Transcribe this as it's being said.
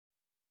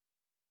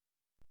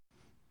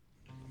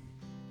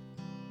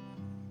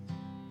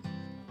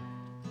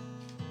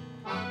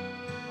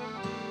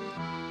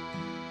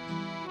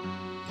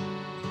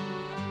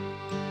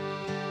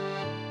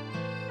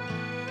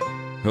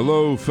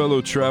Hello,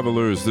 fellow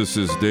travelers. This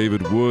is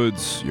David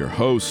Woods, your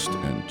host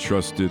and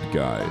trusted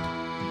guide.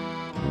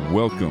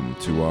 Welcome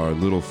to our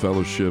little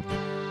fellowship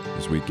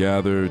as we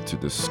gather to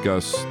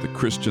discuss the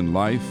Christian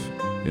life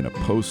in a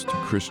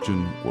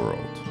post-Christian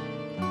world.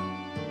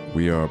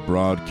 We are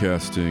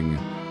broadcasting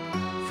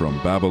from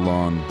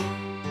Babylon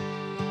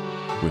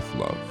with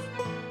love.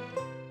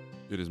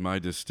 It is my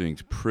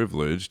distinct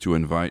privilege to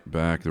invite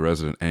back the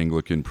resident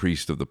Anglican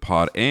priest of the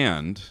pod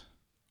and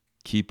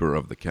keeper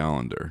of the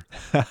calendar,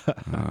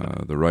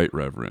 the Right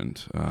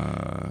Reverend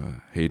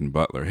Hayden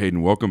Butler.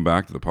 Hayden, welcome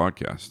back to the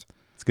podcast.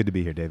 It's good to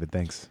be here, David.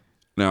 Thanks.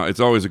 Now, it's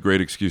always a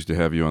great excuse to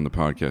have you on the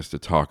podcast to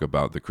talk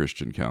about the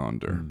Christian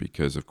calendar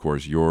because, of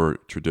course, your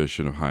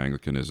tradition of High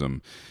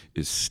Anglicanism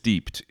is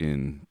steeped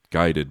in,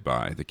 guided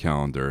by the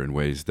calendar in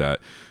ways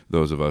that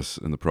those of us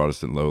in the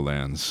Protestant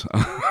lowlands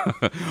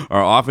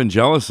are often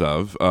jealous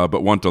of,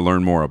 but want to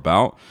learn more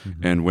about.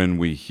 And when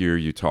we hear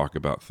you talk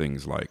about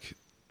things like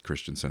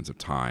Christian sense of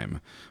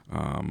time,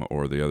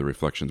 or the other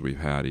reflections we've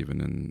had even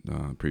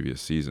in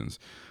previous seasons,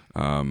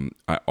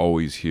 I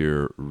always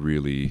hear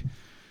really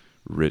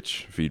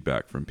rich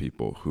feedback from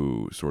people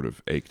who sort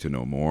of ache to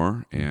know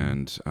more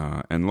and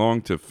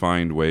long to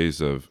find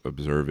ways of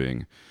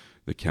observing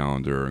the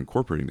calendar,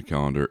 incorporating the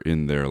calendar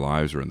in their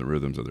lives or in the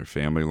rhythms of their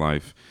family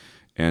life,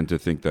 and to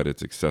think that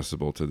it's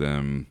accessible to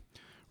them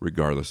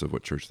regardless of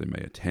what church they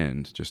may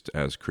attend, just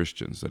as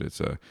Christians, that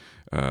it's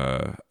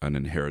an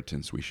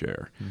inheritance we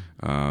share.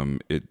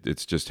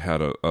 It's just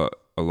had a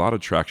lot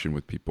of traction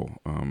with people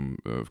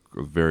of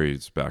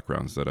various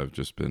backgrounds that I've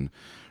just been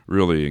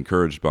really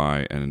encouraged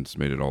by, and it's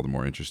made it all the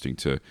more interesting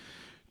to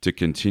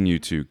continue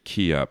to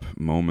key up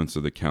moments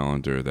of the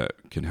calendar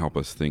that can help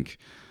us think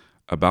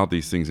about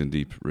these things in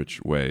deep,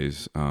 rich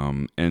ways.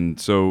 And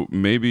so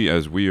maybe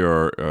as we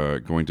are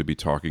going to be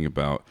talking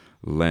about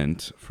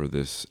Lent for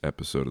this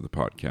episode of the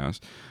podcast,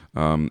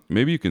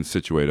 maybe you can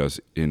situate us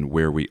in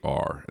where we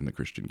are in the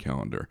Christian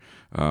calendar.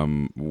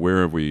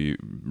 Where have we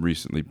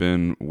recently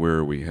been? Where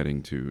are we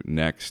heading to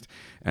next?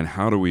 And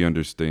how do we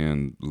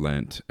understand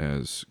Lent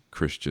as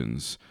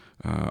Christians,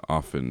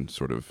 often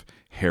sort of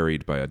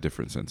harried by a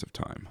different sense of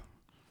time?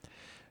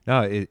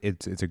 No,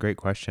 it's a great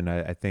question.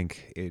 I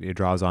think it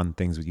draws on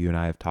things that you and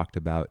I have talked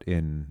about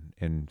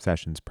in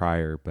sessions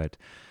prior. But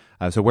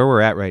so where we're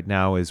at right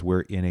now is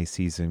we're in a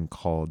season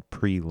called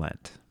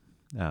pre-Lent,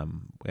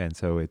 and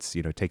so it's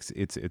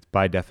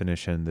by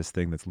definition this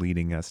thing that's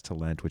leading us to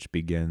Lent, which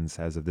begins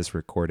as of this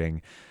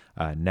recording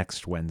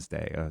next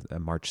Wednesday,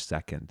 March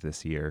 2nd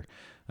this year,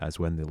 is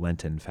when the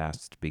Lenten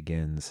fast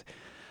begins.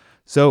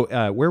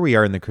 So where we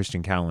are in the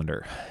Christian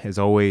calendar is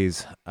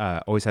always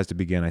has to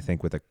begin, I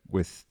think,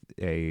 with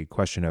a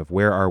question of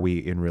where are we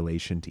in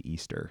relation to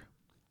Easter.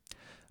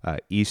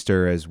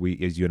 Easter, as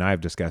you and I have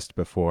discussed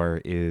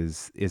before,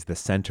 is the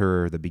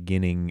center, the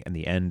beginning, and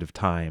the end of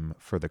time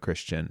for the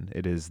Christian.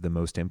 It is the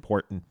most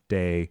important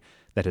day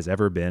that has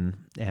ever been,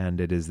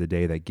 and it is the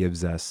day that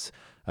gives us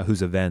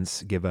whose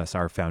events give us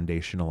our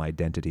foundational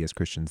identity as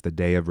Christians, the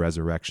day of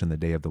resurrection, the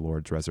day of the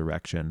Lord's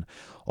resurrection.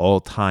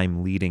 All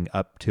time leading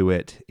up to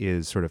it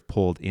is sort of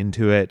pulled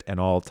into it, and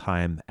all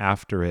time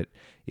after it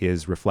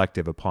is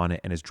reflective upon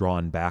it and is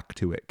drawn back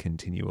to it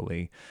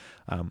continually.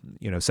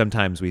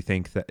 Sometimes we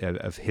think that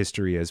of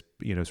history as,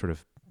 sort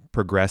of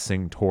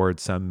progressing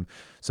towards some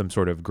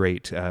sort of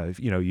great,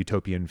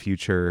 utopian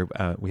future.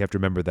 We have to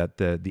remember that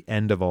the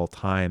end of all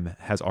time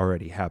has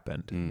already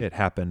happened. It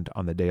happened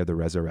on the day of the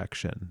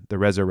resurrection. The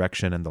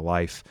resurrection and the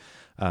life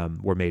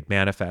were made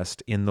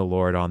manifest in the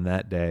Lord on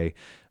that day,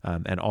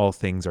 and all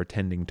things are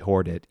tending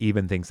toward it,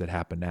 even things that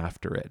happened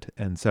after it.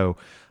 And so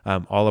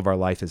all of our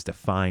life is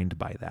defined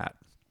by that.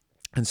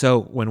 And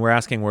so when we're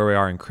asking where we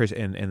are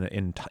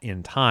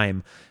in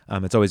time,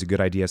 it's always a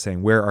good idea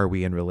saying where are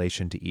we in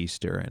relation to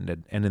Easter,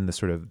 and in the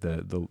sort of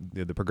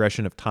the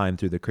progression of time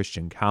through the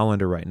Christian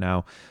calendar right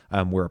now,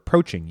 we're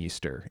approaching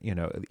Easter.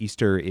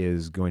 Easter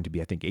is going to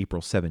be, I think,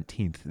 April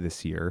 17th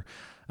this year,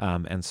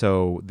 and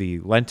so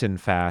the Lenten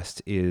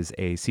fast is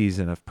a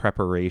season of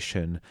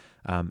preparation.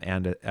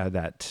 And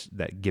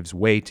that gives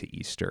way to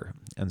Easter,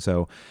 and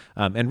so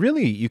and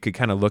really you could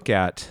kind of look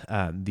at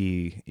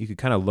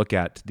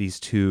these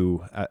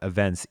two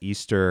events,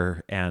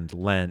 Easter and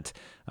Lent,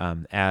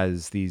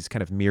 as these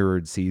kind of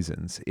mirrored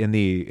seasons in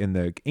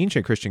the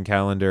ancient Christian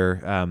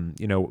calendar.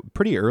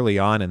 Pretty early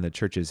on in the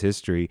church's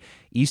history,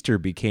 Easter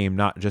became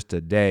not just a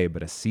day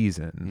but a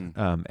season,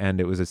 and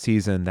it was a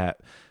season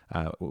that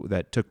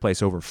took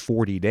place over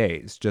 40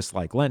 days, just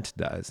like Lent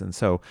does. And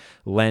so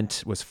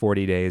Lent was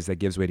 40 days, that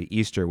gives way to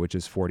Easter, which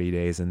is 40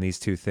 days. And these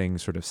two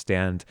things sort of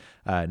stand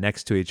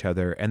next to each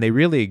other, and they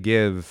really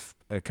give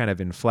a kind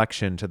of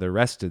inflection to the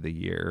rest of the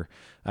year.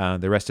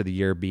 The rest of the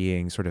year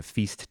being sort of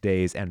feast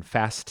days and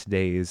fast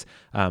days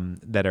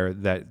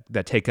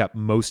that take up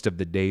most of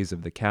the days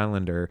of the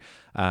calendar.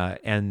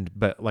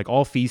 But like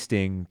all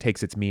feasting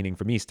takes its meaning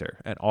from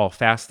Easter, and all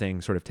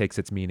fasting sort of takes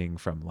its meaning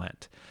from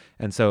Lent.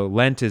 And so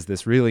Lent is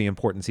this really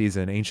important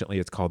season. Anciently,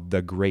 it's called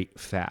the Great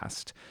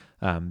Fast.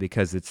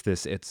 because it's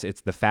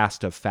the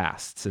fast of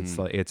fasts. It's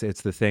like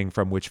it's the thing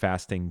from which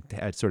fasting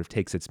sort of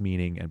takes its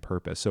meaning and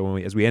purpose. So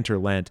as we enter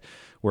Lent,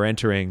 we're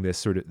entering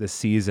this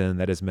season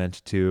that is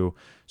meant to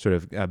sort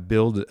of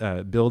build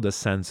a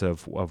sense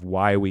of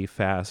why we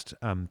fast,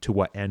 to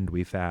what end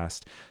we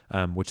fast,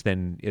 which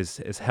then is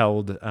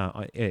held,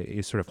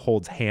 it sort of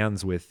holds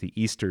hands with the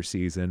Easter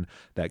season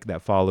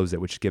that follows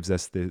it, which gives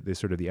us the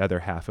sort of the other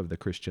half of the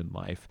Christian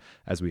life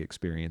as we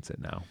experience it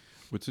now.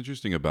 What's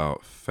interesting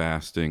about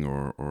fasting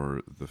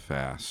or the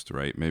fast,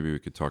 right? Maybe we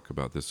could talk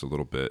about this a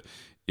little bit.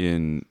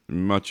 In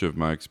much of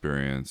my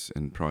experience,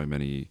 and probably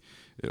many,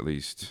 at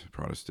least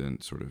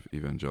Protestant sort of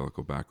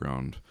evangelical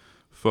background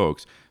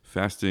folks,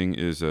 fasting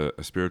is a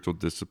spiritual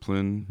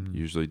discipline,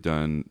 usually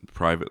done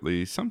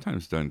privately,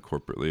 sometimes done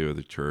corporately with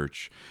the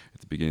church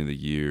at the beginning of the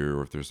year,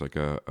 or if there's like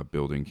a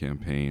building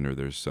campaign or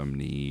there's some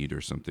need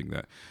or something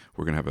that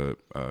we're going to have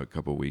a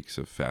couple weeks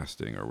of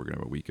fasting, or we're going to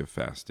have a week of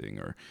fasting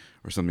or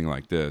something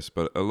like this.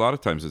 But a lot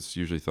of times it's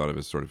usually thought of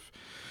as sort of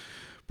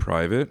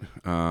private,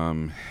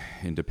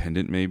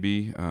 independent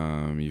maybe.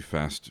 You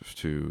fast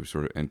to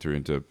sort of enter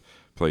into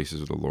places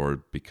with the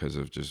Lord because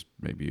of just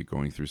maybe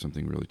going through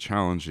something really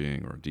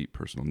challenging or a deep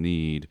personal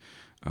need.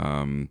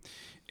 And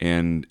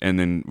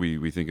then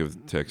we think of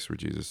the text where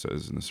Jesus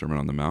says in the Sermon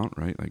on the Mount,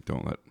 right? Like,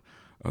 don't let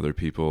other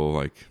people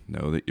like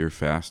know that you're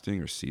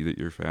fasting or see that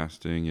you're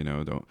fasting,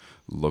 don't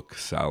look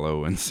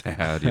sallow and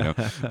sad,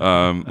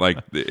 like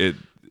it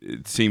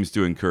seems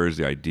to encourage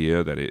the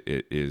idea that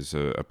it is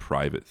a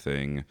private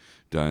thing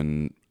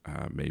done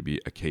maybe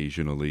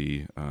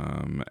occasionally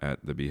at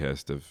the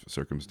behest of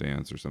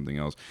circumstance or something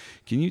else.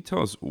 Can you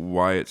tell us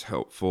why it's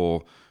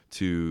helpful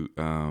to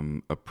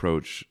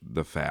approach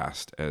the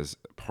fast as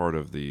part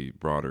of the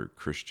broader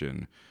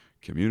Christian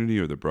community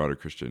or the broader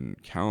Christian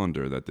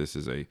calendar, that this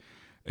is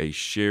a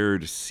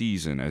shared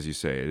season, as you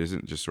say? It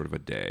isn't just sort of a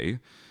day,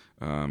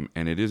 and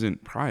it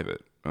isn't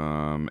private,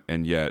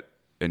 and yet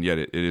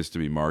it is to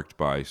be marked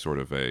by sort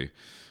of a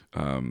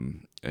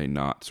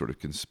not sort of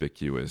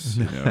conspicuous,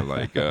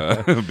 like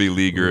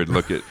beleaguered,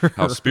 look at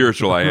how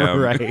spiritual I am,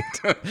 right?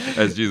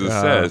 As Jesus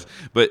says.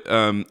 But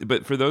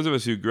for those of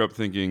us who grew up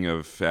thinking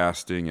of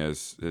fasting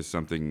as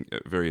something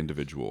very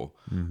individual,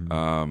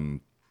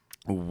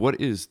 what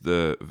is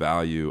the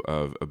value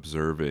of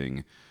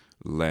observing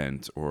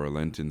Lent or a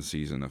Lenten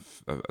season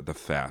of the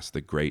fast,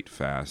 the Great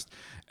Fast,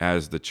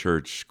 as the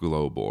church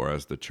global, or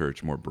as the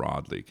church more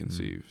broadly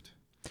conceived?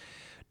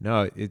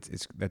 No,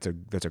 that's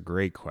a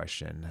great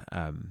question,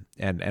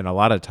 and a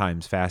lot of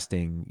times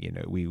fasting,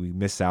 we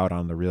miss out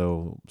on the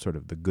real sort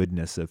of the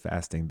goodness of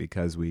fasting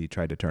because we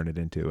try to turn it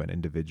into an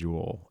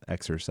individual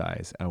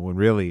exercise, when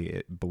really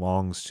it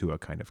belongs to a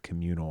kind of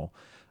communal,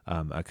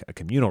 a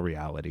communal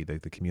reality,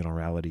 the communal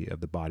reality of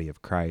the body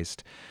of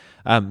Christ.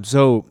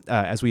 So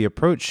as we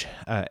approach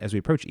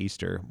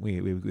Easter,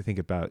 we think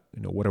about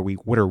what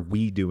are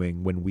we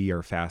doing when we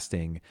are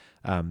fasting.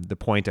 The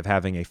point of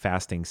having a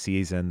fasting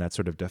season that's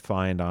sort of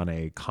defined on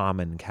a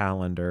common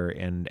calendar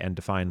and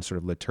defined sort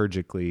of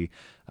liturgically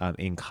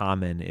in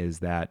common is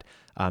that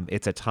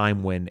it's a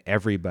time when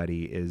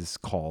everybody is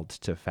called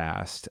to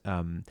fast.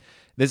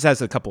 This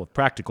has a couple of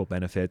practical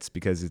benefits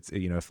because it's,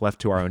 if left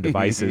to our own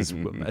devices,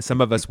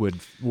 some of us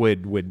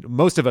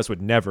most of us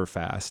would never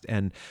fast,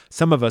 and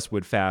some of us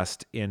would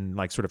fast in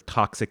like sort of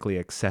toxically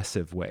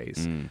excessive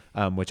ways,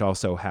 which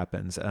also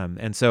happens.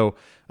 And so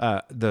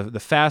the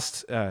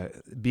fast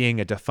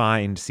being a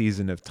defined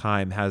season of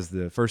time has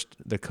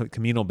the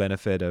communal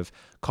benefit of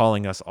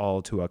calling us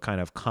all to a kind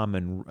of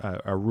common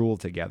a rule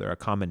together, a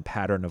common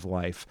pattern of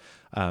life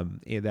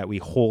that we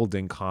hold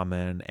in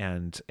common,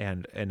 and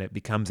it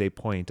becomes a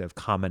point of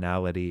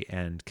commonality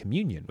and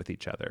communion with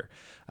each other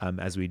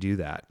as we do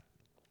that.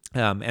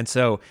 And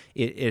so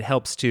it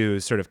helps to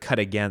sort of cut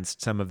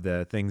against some of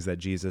the things that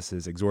Jesus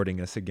is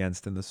exhorting us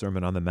against in the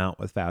Sermon on the Mount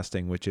with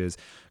fasting, which is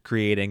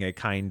creating a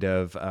kind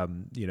of,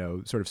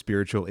 sort of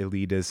spiritual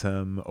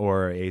elitism,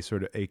 or a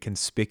sort of a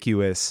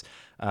conspicuous,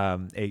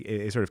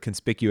 a sort of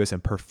conspicuous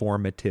and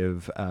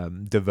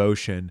performative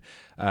devotion.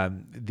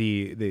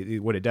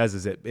 What it does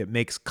is it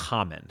makes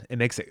common, it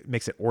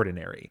makes it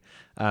ordinary,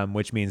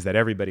 which means that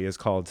everybody is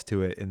called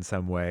to it in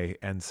some way,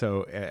 and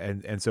so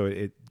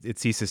it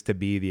ceases to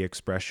be the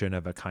expression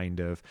of a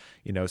kind of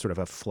sort of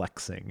a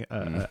flexing,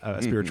 a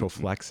spiritual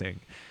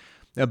flexing.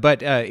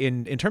 But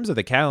in terms of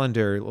the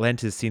calendar,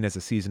 Lent is seen as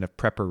a season of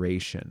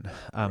preparation,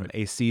 right.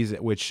 A season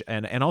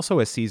and also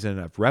a season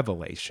of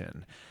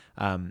revelation.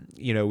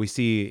 We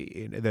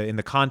see in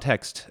the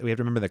context, we have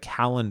to remember the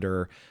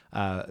calendar,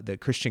 the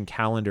Christian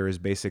calendar is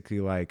basically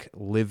like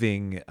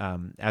living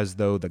as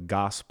though the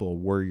gospel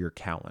were your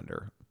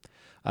calendar.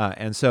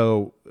 And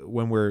so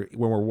when we're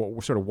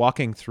sort of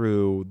walking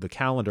through the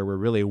calendar, we're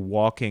really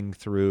walking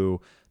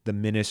through the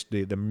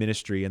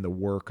ministry and the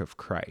work of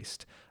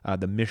Christ,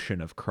 the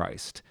mission of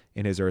Christ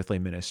in his earthly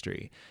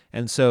ministry.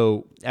 And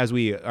so as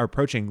we are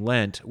approaching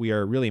Lent, we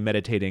are really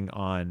meditating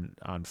on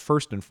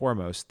first and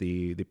foremost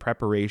the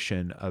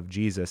preparation of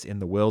Jesus in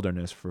the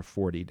wilderness for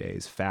 40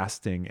 days,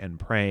 fasting and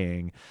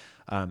praying,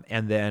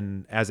 and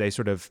then as a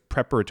sort of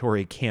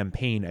preparatory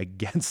campaign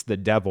against the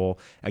devil,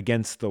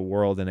 against the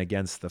world, and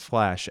against the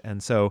flesh.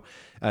 And so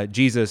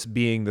Jesus,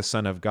 being the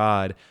Son of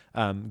God,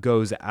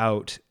 goes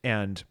out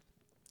and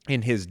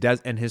in his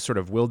sort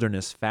of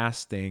wilderness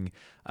fasting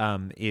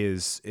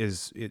is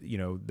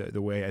the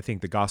way I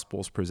think the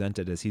gospel is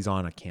presented as he's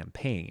on a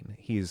campaign.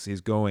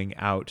 He's going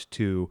out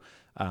to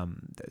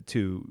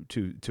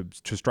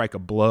strike a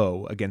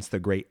blow against the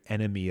great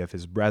enemy of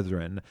his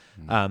brethren,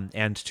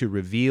 and to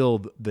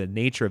reveal the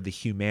nature of the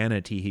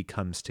humanity he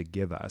comes to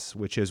give us,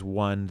 which is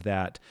one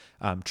that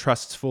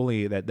trusts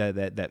fully,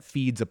 that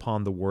feeds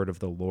upon the word of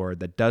the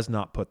Lord, that does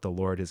not put the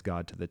Lord his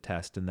God to the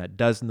test, and that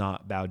does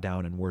not bow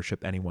down and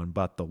worship anyone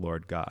but the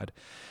Lord God.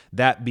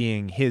 That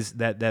being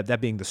that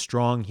being the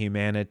strong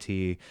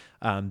humanity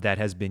that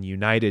has been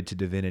united to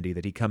divinity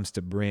that he comes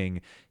to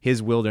bring,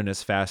 his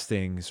wilderness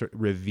fasting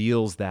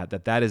reveals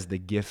that is the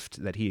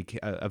gift that he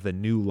of the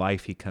new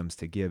life he comes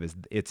to give.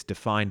 It's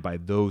defined by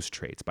those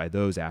traits, by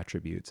those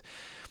attributes.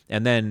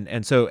 And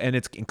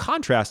it's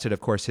contrasted, of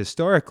course,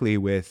 historically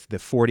with the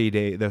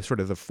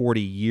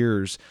 40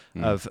 years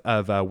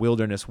of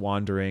wilderness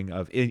wandering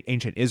of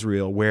ancient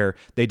Israel, where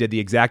they did the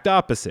exact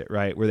opposite,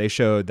 right? Where they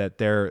showed that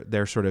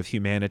their sort of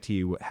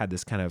humanity had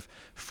this kind of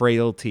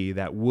frailty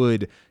that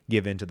would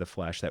give into the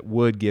flesh, that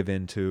would give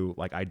into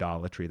like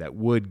idolatry, that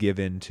would give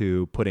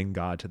into putting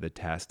God to the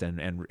test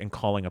and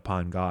calling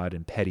upon God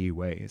in petty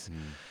ways.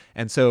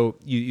 And so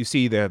you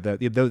see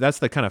that's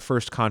the kind of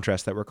first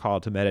contrast that we're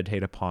called to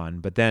meditate upon.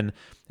 But then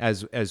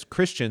as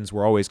Christians,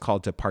 we're always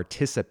called to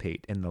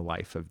participate in the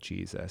life of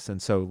Jesus.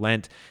 And so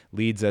Lent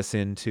leads us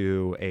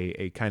into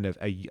a kind of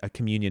a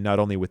communion, not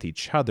only with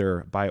each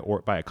other by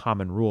a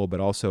common rule, but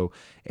also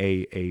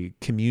a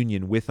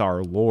communion with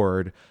our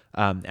Lord,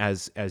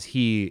 as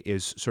he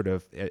is sort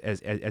of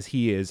as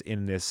he is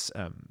in this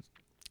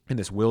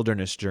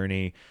wilderness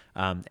journey,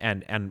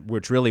 and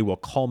which really will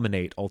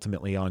culminate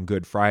ultimately on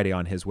Good Friday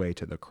on his way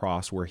to the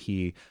cross, where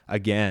he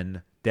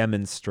again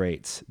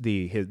demonstrates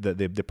the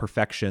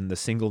perfection, the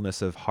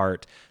singleness of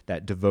heart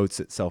that devotes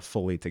itself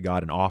fully to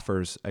God and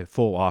offers a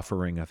full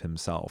offering of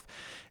himself.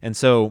 And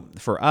so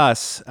for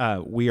us,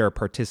 we are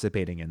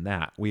participating in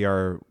that.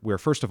 We're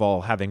first of all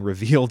having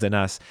revealed in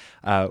us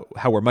how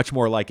we're much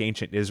more like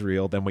ancient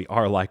Israel than we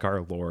are like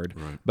our Lord,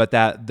 right. But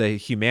that the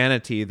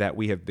humanity that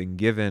we have been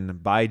given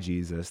by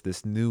Jesus,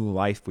 this new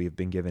life we have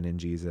been given in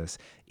Jesus,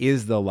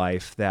 is the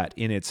life that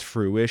in its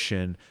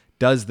fruition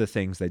does the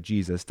things that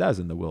Jesus does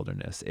in the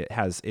wilderness.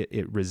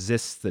 It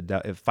resists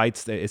it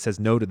fights. It says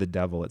no to the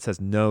devil. It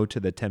says no to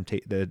the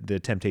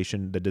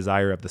temptation, the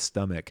desire of the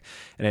stomach,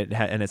 and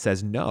it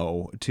says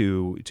no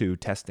to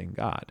testing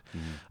God.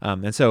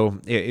 And so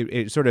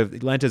it sort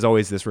of, Lent is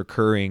always this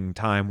recurring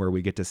time where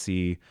we get to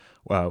see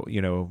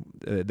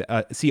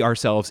see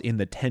ourselves in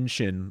the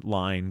tension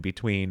line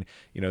between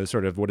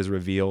sort of what is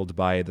revealed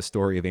by the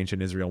story of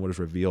ancient Israel and what is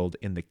revealed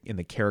in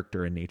the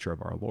character and nature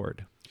of our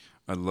Lord.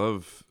 I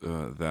love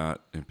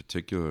that in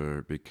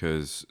particular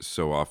because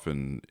so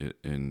often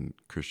in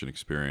Christian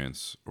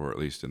experience, or at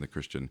least in the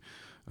Christian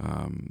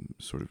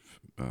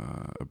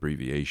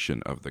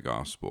abbreviation of the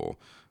gospel,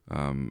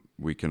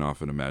 we can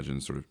often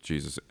imagine sort of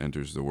Jesus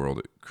enters the world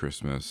at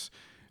Christmas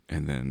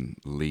and then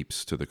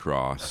leaps to the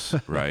cross,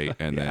 right?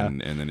 And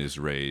then is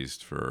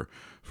raised for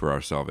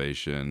our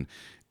salvation.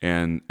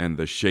 And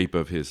the shape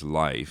of his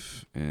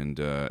life and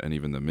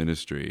even the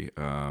ministry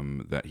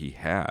that he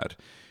had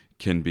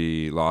can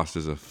be lost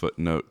as a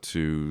footnote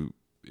to,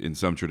 in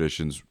some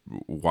traditions,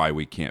 why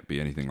we can't be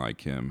anything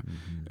like him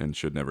and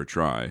should never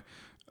try.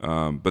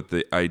 But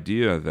the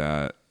idea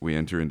that we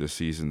enter into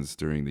seasons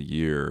during the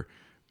year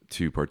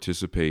to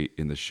participate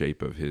in the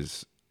shape of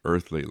his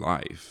earthly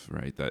life,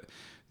 right?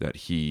 That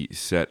he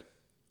set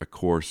a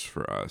course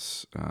for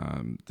us,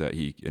 that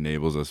he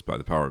enables us by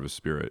the power of his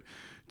Spirit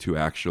to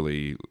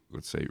actually,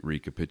 let's say,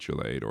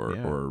 recapitulate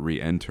or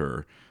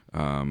re-enter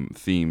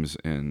themes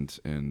and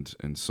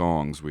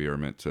songs we are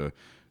meant to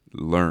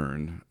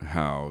learn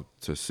how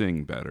to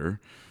sing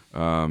better,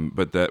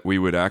 but that we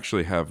would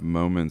actually have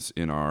moments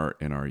in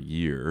our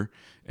year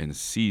and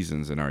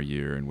seasons in our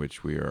year in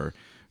which we are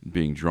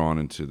being drawn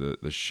into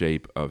the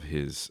shape of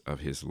his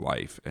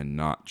life, and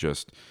not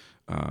just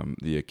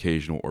the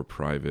occasional or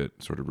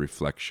private sort of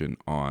reflection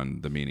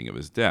on the meaning of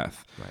his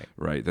death.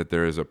 Right? That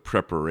there is a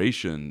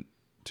preparation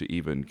to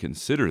even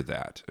consider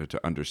that, to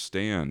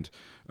understand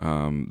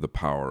the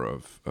power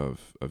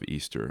of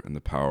Easter and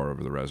the power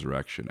of the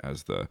resurrection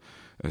as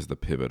the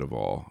pivot of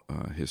all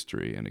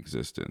history and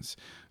existence,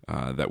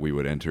 that we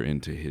would enter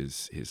into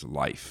his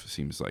life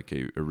seems like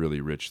a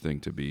really rich thing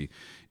to be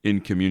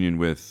in communion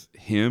with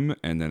him,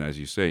 and then, as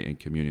you say, in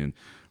communion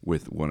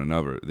with one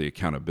another. The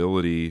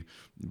accountability,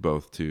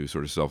 both to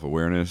sort of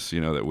self-awareness,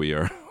 that we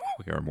are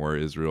we are more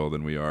Israel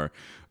than we are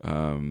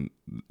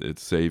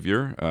its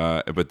Savior.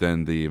 But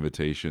then the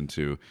invitation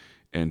to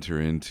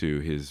enter into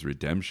His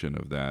redemption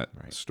of that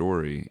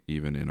story,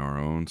 even in our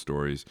own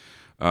stories.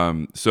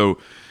 So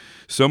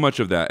much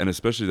of that, and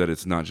especially that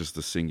it's not just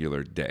a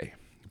singular day,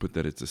 but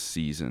that it's a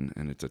season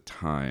and it's a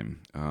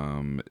time,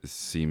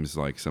 seems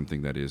like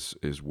something that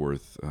is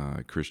worth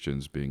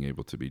Christians being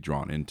able to be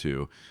drawn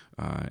into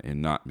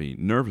and not be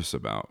nervous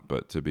about,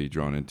 but to be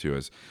drawn into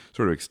as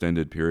sort of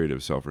extended period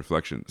of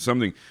self-reflection.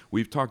 Something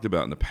we've talked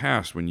about in the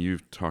past when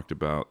you've talked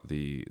about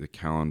the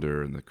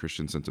calendar and the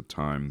Christian sense of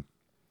time.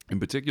 In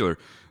particular,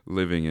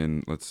 living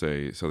in, let's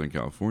say, Southern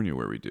California,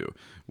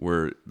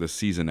 where the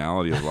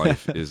seasonality of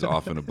life is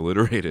often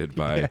obliterated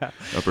by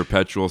a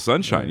perpetual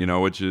sunshine,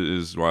 which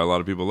is why a lot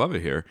of people love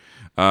it here.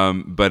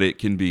 But it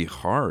can be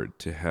hard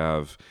to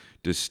have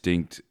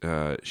distinct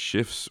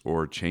shifts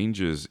or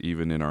changes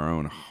even in our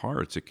own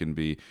hearts. It can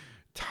be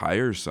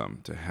tiresome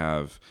to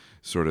have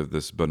sort of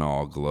this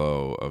banal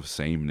glow of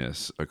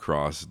sameness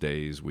across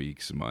days,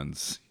 weeks,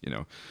 months,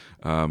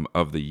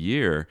 of the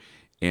year,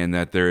 and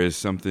that there is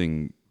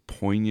something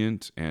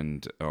poignant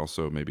and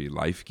also maybe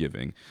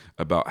life-giving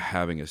about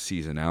having a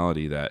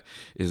seasonality that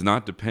is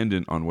not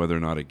dependent on whether or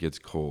not it gets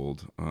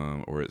cold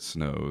or it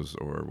snows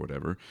or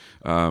whatever,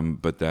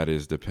 but that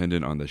is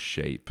dependent on the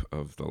shape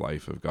of the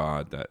life of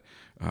God that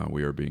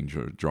we are being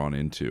drawn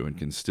into and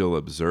can still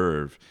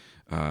observe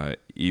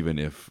even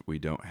if we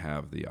don't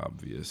have the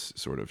obvious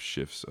sort of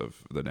shifts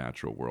of the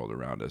natural world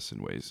around us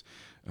in ways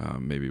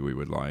maybe we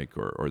would like,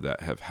 or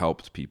that have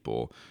helped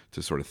people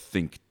to sort of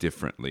think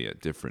differently at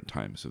different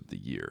times of the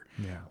year.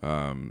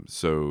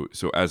 So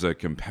as a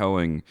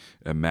compelling,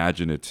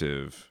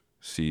 imaginative,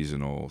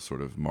 seasonal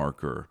sort of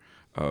marker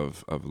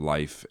of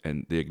life,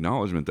 and the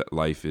acknowledgement that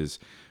life is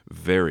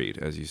varied,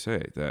 as you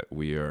say, that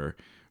we are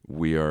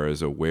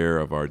as aware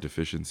of our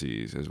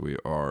deficiencies as we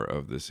are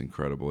of this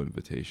incredible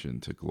invitation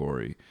to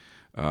glory.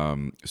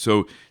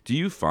 So do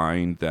you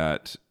find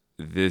that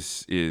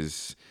this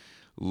is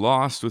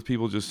lost with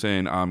people just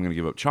saying, I'm going to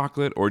give up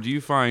chocolate? Or do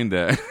you find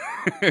that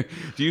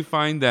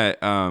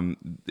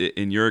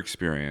in your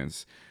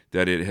experience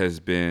that it has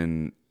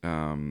been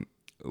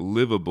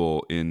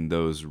livable in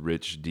those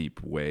rich,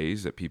 deep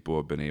ways that people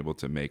have been able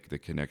to make the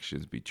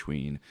connections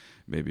between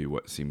maybe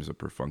what seems a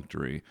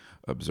perfunctory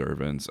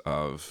observance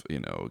of,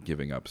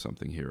 giving up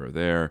something here or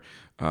there?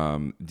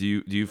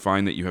 Do you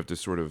find that you have to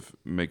sort of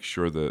make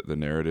sure the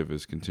narrative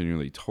is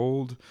continually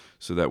told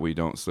so that we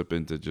don't slip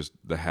into just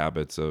the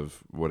habits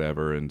of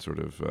whatever and sort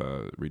of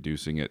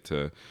reducing it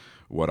to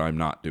what I'm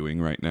not doing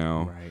right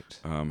now?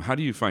 Right. How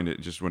do you find it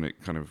just when it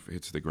kind of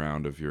hits the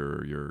ground of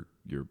your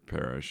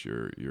parish,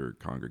 your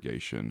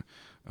congregation,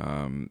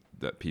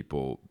 that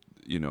people,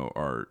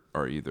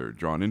 are either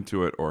drawn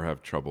into it or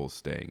have trouble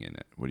staying in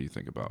it? What do you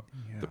think about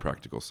the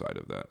practical side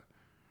of that?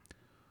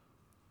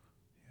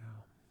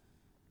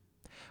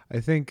 I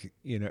think,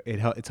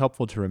 it's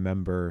helpful to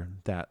remember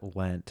that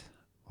Lent,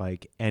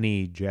 like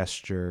any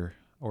gesture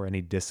or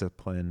any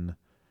discipline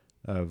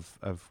of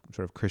sort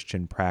of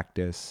Christian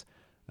practice,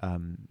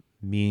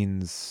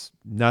 means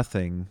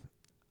nothing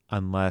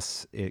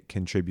unless it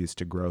contributes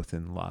to growth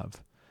in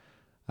love.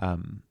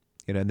 And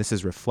this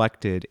is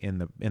reflected in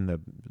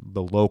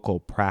the local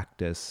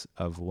practice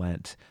of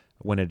Lent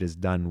when it is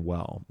done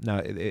well.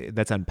 Now,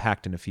 that's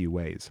unpacked in a few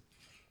ways.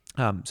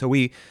 So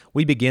we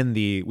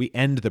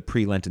end the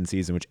pre-Lenten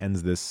season, which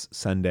ends this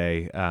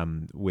Sunday,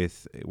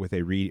 with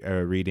a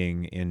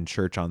reading in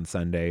church on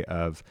Sunday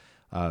of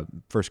 1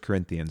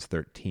 Corinthians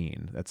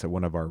 13. That's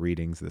one of our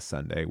readings this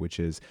Sunday, which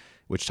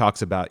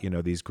talks about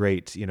these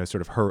great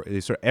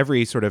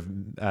every sort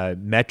of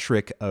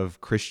metric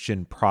of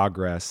Christian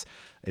progress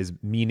is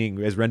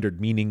rendered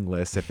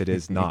meaningless if it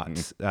is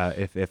not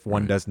if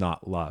one does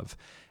not love.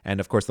 And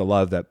of course, the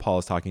love that Paul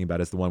is talking about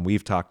is the one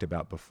we've talked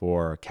about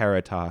before: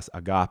 caritas,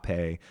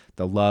 agape,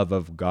 the love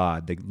of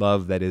God, the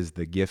love that is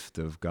the gift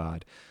of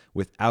God.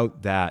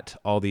 Without that,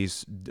 all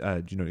these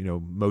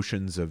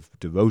motions of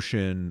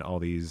devotion, all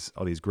these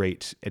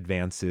great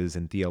advances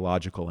in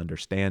theological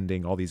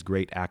understanding, all these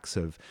great acts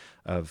of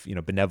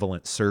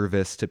benevolent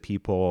service to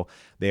people,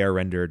 they are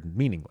rendered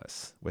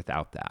meaningless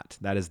without that.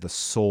 That is the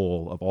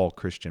soul of all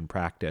Christian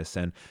practice,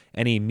 and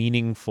any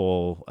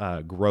meaningful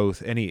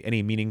growth,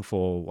 any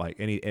meaningful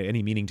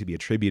any meaning to be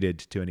attributed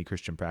to any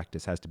Christian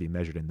practice has to be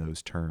measured in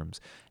those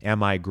terms.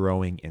 Am I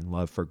growing in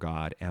love for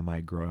God? Am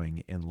I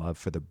growing in love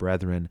for the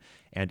brethren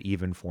and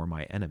even for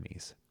my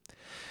enemies?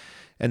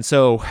 And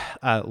so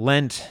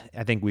Lent,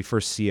 I think we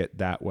first see it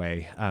that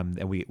way, and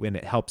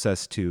it helps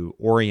us to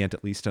orient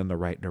at least in the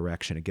right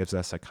direction. It gives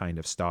us a kind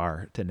of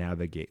star to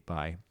navigate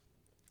by.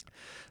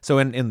 So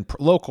in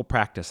local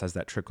practice, as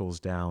that trickles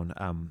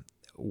down,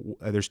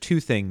 there's two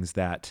things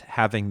that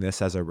having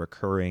this as a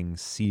recurring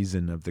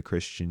season of the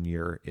Christian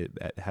year, it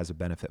has a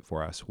benefit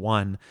for us.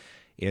 One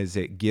is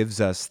it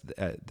gives us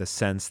the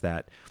sense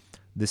that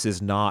this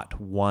is not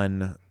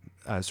one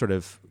sort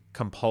of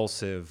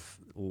compulsive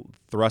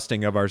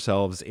thrusting of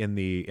ourselves in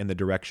the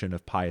direction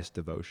of pious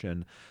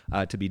devotion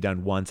to be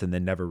done once and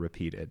then never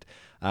repeated.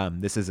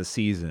 This is a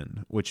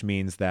season, which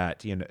means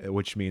that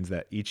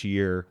each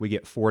year we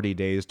get 40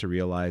 days to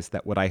realize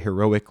that what I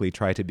heroically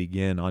try to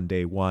begin on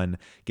day 1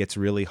 gets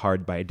really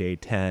hard by day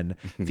 10,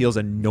 feels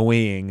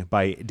annoying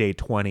by day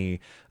 20,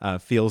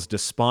 feels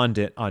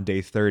despondent on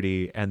day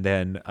 30, and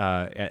then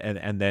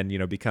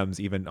becomes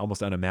even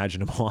almost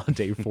unimaginable on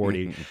day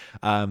 40.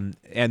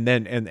 And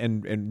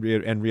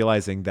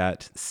realizing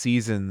that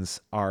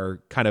seasons are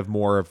kind of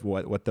more of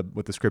what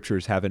the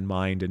scriptures have in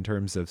mind in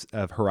terms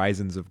of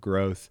horizons of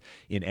growth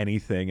in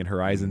anything and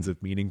horizons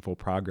of meaningful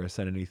progress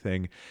in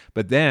anything.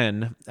 But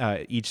then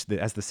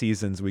as the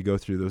seasons, we go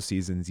through those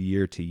seasons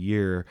year to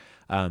year,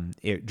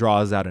 it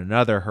draws out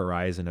another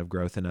horizon of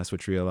growth in us,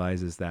 which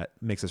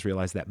makes us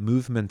realize that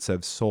movements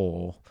of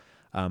soul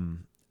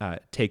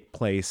take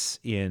place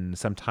in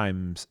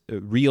sometimes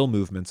real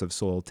movements of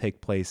soul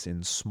take place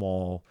in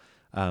small,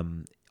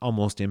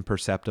 almost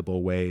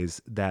imperceptible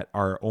ways that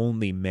are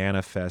only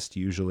manifest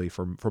usually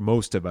for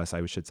most of us,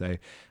 I should say,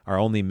 are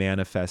only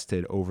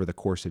manifested over the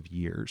course of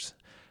years.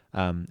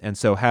 And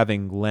so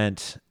having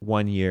Lent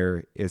one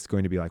year is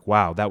going to be like,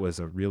 wow, that was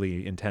a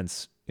really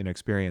intense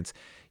experience.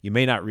 You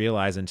may not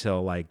realize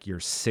until like your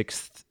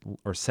 6th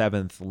or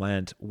 7th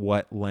Lent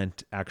what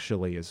Lent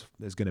actually is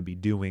going to be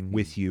doing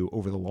with you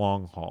over the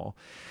long haul.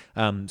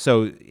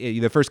 So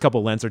the first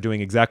couple Lents are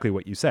doing exactly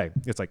what you say.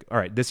 It's like, all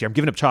right, this year I'm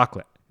giving up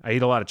chocolate. I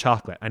eat a lot of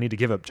chocolate. I need to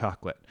give up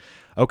chocolate.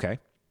 Okay,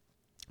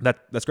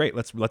 that's great.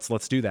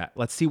 Let's do that.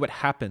 Let's see what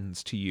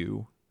happens to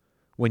you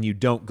when you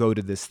don't go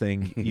to this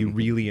thing you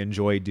really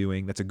enjoy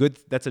doing. That's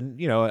a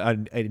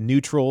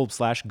neutral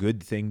 /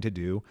 good thing to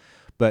do,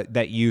 but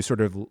that you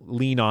sort of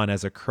lean on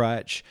as a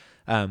crutch.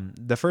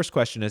 The first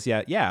question is,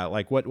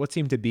 like what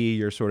seem to be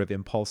your sort of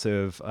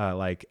impulsive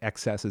like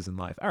excesses in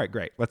life? All right,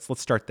 great. Let's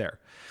start there.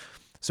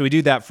 So we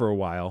do that for a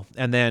while,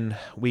 and then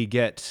we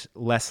get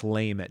less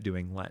lame at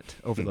doing Lent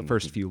over the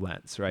first few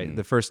Lents, right?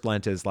 The first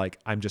Lent is like,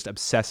 I'm just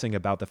obsessing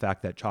about the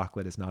fact that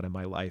chocolate is not in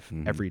my life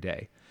every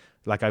day,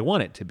 like I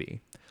want it to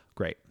be.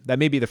 Great. That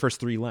may be the first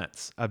 3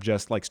 Lents of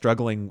just like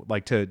struggling,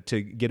 like to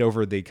get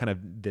over the kind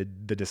of the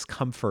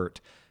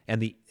discomfort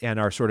and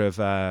our sort of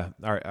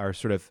our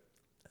sort of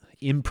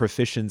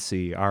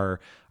improficiency, our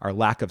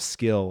lack of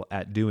skill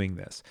at doing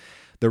this.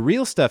 The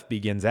real stuff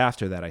begins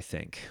after that, I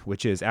think,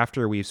 which is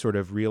after we've sort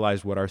of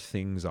realized what our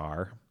things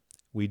are.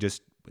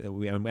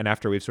 And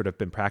after we've sort of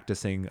been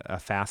practicing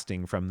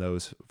fasting from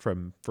those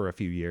for a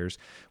few years,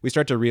 we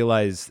start to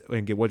realize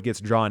what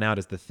gets drawn out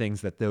is the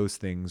things that those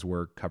things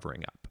were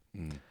covering up.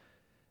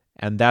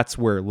 And that's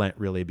where Lent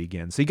really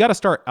begins. So you got to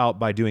start out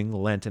by doing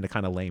Lent in a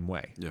kind of lame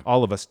way. Yeah.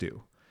 All of us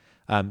do.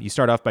 You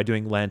start off by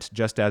doing Lent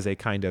just as a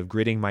kind of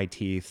gritting my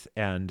teeth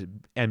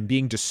and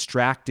being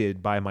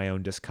distracted by my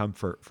own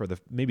discomfort for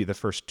maybe the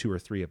first 2 or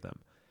 3 of them.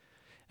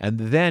 And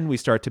then we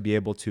start to be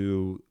able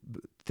to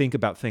think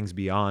about things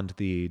beyond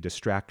the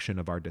distraction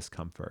of our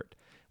discomfort.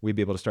 We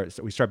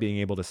start being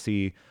able to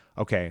see,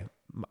 okay,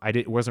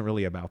 it wasn't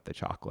really about the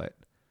chocolate.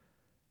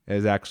 It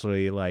was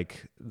actually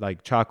like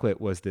chocolate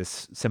was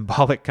this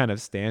symbolic kind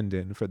of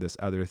stand-in for this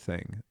other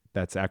thing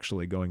that's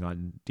actually going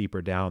on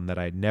deeper down that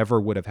I never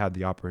would have had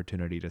the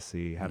opportunity to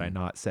see had I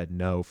not said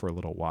no for a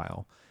little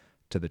while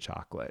to the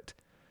chocolate.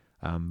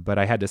 But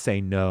I had to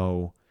say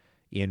no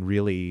in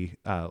really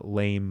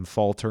lame,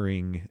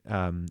 faltering,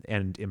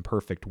 and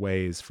imperfect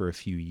ways for a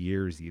few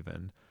years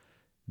even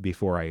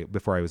before I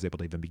was able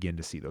to even begin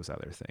to see those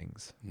other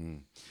things.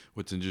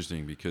 What's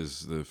interesting,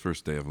 because the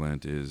first day of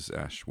Lent is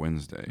Ash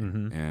Wednesday,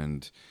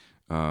 and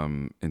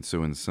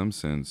so in some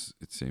sense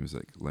it seems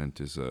like Lent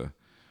is an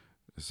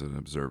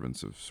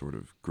observance of sort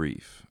of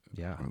grief,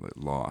 or like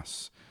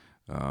loss.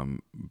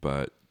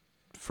 But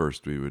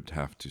first we would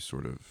have to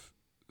sort of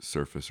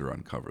surface or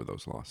uncover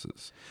those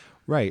losses.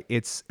 Right.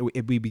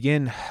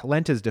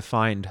 Lent is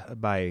defined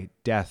by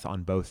death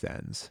on both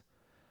ends.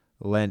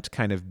 Lent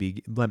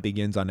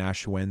begins on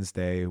Ash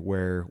Wednesday,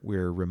 where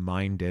we're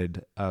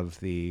reminded of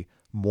the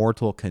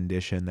mortal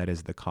condition that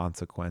is the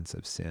consequence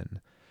of sin,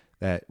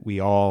 that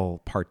we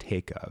all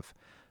partake of.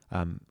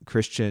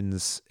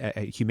 Christians,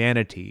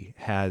 humanity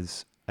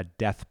has a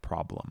death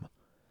problem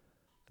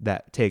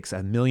that takes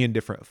a million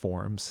different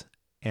forms,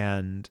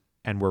 and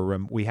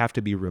we have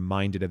to be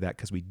reminded of that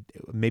because we,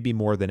 maybe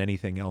more than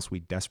anything else, we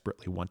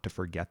desperately want to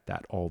forget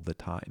that all the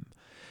time.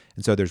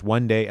 And so there's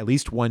at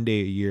least one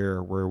day a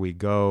year where we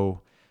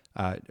go,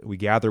 we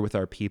gather with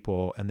our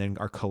people and then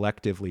are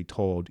collectively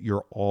told,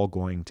 you're all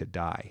going to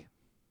die.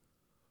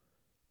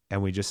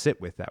 And we just sit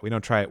with that. We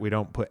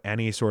don't put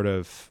any sort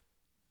of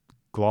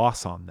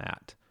gloss on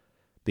that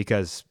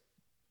because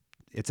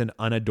it's an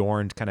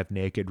unadorned kind of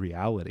naked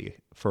reality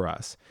for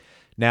us.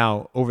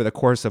 Now, over the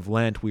course of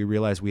Lent, we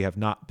realize we have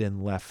not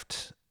been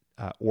left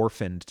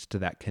orphaned to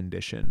that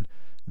condition,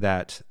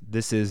 that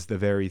this is the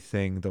very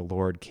thing the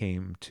Lord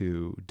came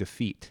to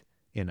defeat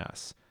in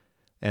us.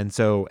 And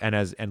so,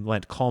 and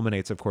Lent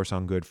culminates, of course,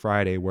 on Good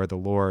Friday, where the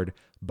Lord,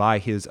 by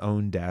his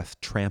own death,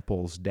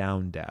 tramples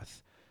down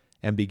death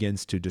and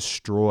begins to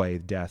destroy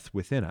death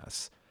within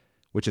us,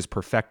 which is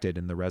perfected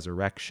in the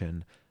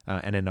resurrection,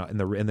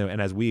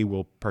 And as we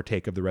will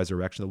partake of the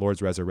resurrection, the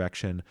Lord's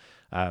resurrection,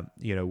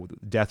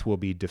 death will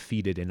be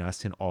defeated in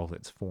us in all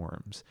its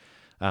forms.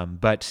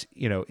 But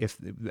if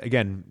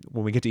again,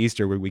 when we get to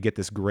Easter, we get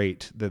this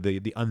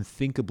the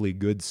unthinkably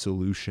good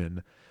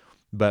solution,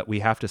 but we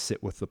have to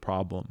sit with the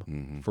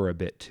problem for a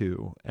bit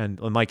too. And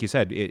like you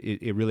said,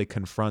 it really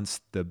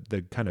confronts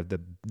the kind of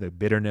the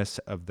bitterness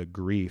of the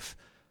grief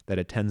that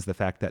attends the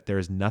fact that there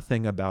is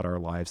nothing about our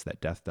lives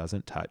that death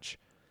doesn't touch.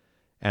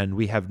 And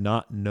we have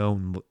not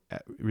known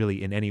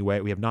really in any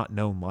way, we have not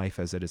known life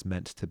as it is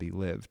meant to be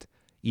lived.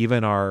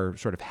 Even our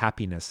sort of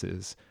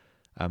happinesses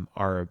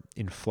are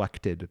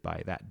inflected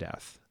by that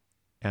death.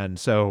 And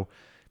so,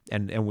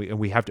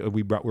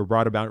 we're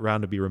brought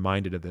around to be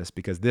reminded of this,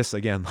 because this,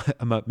 again,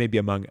 maybe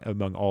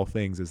among all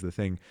things, is the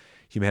thing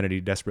humanity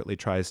desperately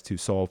tries to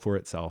solve for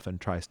itself and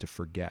tries to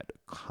forget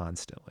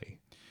constantly.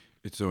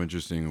 It's so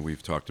interesting.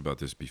 We've talked about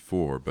this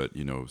before, but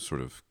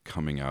sort of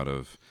coming out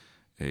of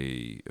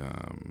a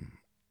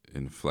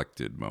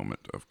inflected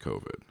moment of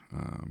COVID.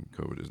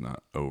 COVID is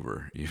not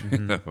over,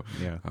 even though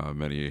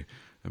many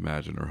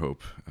imagine or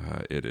hope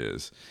it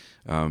is.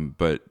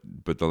 But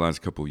the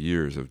last couple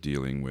years of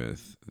dealing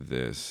with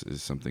this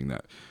is something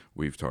that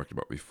we've talked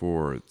about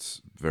before.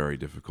 It's very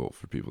difficult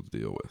for people to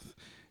deal with.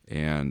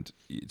 And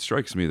it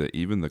strikes me that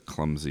even the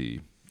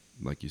clumsy,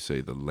 like you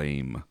say, the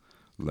lame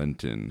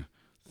Lenten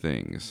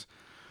things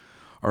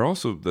are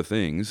also the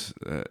things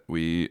that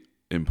we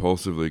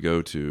impulsively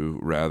go to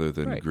rather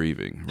than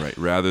grieving, right?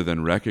 Rather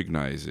than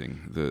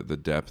recognizing the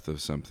depth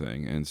of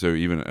something. And so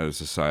even at a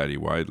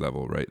society-wide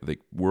level, right, like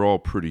we're all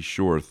pretty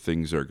sure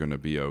things are going to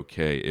be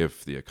okay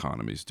if the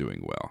economy's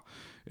doing well,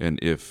 and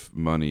if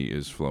money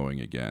is flowing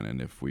again,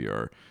 and if we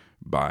are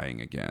buying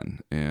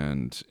again,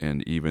 and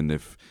even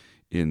if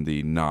in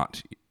the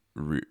not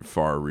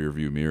far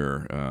rearview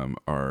mirror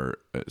are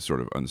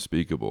sort of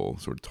unspeakable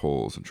sort of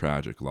tolls and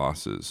tragic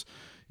losses,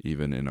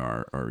 even in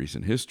our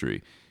recent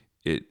history.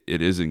 It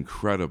is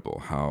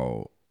incredible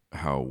how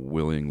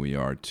willing we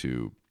are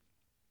to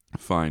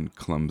find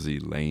clumsy,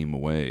 lame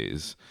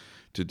ways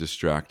to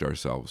distract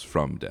ourselves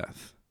from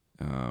death,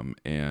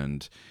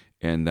 and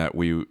that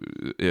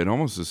it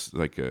almost is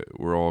like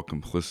we're all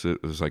complicit.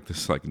 There's like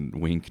this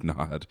wink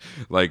nod,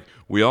 like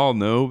we all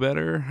know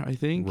better, I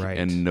think, right.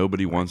 And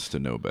nobody wants to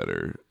know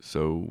better,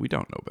 so we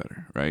don't know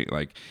better, right?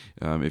 Like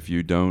if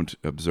you don't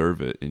observe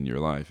it in your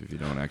life, if you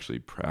don't actually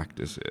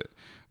practice it,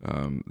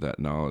 that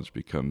knowledge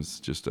becomes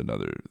just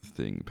another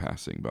thing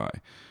passing by.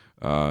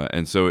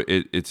 And so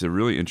it's a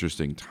really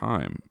interesting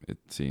time, it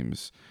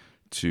seems,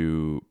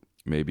 to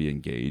maybe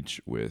engage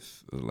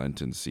with the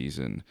Lenten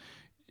season,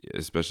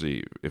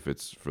 especially if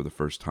it's for the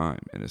first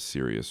time in a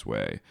serious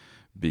way,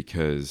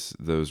 because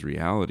those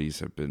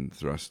realities have been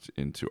thrust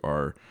into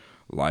our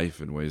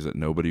life in ways that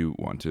nobody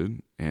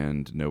wanted,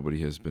 and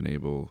nobody has been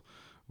able,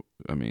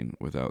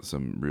 without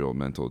some real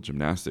mental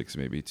gymnastics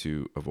maybe,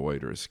 to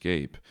avoid or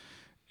escape.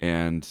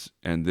 And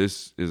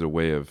this is a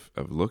way of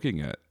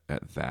looking at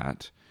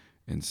that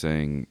and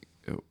saying,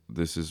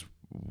 this is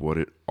what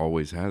it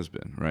always has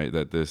been, right?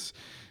 That this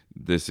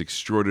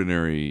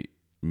extraordinary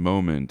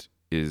moment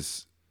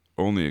is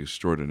only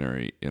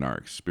extraordinary in our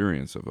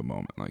experience of a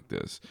moment like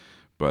this,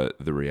 but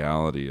the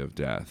reality of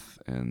death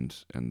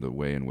and the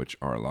way in which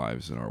our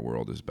lives and our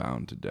world is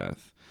bound to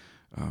death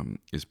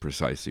is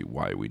precisely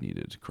why we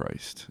needed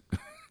Christ,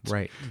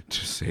 right,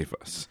 to save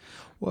us.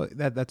 Well,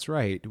 that's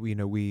right.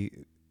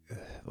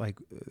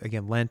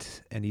 Again,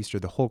 Lent and Easter,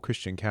 the whole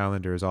Christian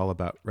calendar is all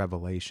about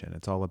revelation.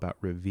 It's all about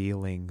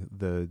revealing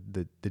the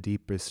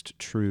deepest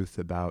truth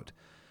about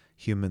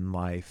human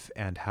life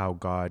and how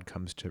God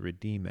comes to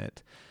redeem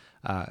it.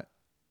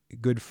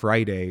 Good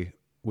Friday,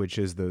 which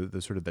is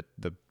the sort of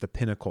the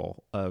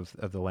pinnacle of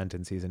the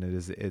Lenten season,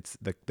 it's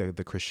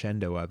the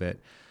crescendo of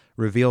it,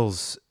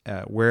 reveals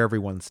where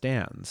everyone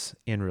stands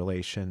in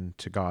relation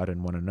to God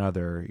and one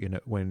another.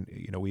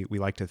 We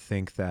like to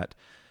think that,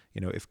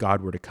 if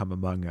God were to come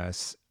among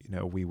us,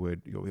 we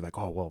would be like,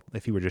 oh, well,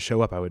 if he were to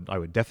show up, I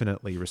would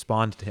definitely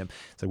respond to him.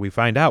 So we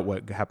find out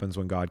what happens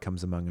when God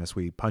comes among us.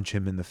 We punch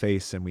him in the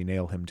face and we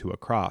nail him to a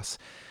cross.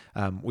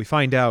 We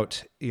find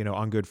out,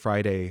 on Good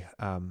Friday,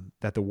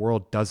 that the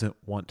world doesn't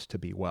want to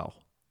be well.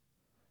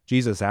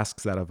 Jesus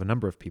asks that of a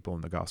number of people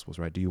in the Gospels,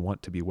 right? Do you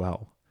want to be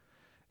well?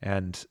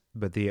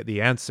 But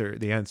the answer,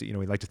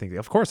 we like to think,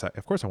 of course I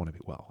want to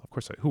be well. Of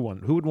course, who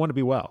would want to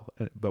be well?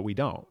 But we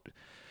don't.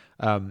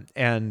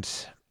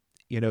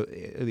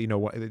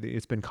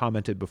 It's been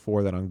commented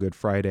before that on Good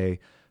Friday,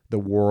 the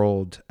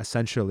world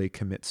essentially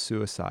commits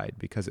suicide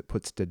because it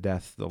puts to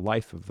death the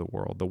life of the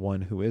world, the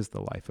one who is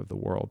the life of the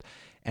world,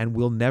 and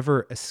will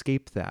never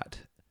escape that.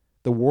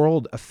 The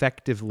world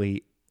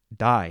effectively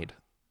died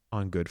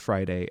on Good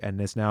Friday and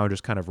is now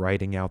just kind of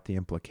writing out the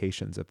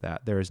implications of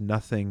that. There is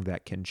nothing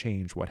that can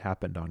change what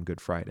happened on Good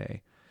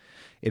Friday.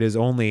 It is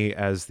only,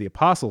 as the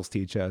apostles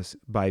teach us,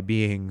 by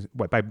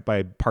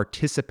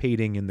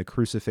participating in the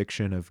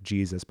crucifixion of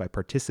Jesus, by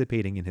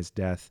participating in his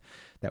death,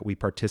 that we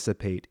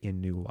participate in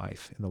new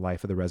life, in the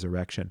life of the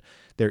resurrection.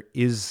 There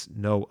is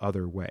no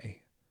other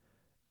way.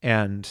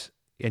 And,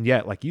 And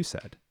yet, like you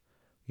said,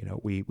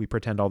 we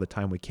pretend all the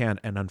time we can.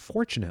 And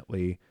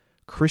unfortunately,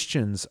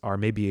 Christians are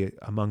maybe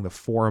among the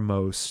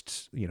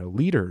foremost,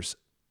 leaders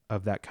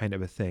of that kind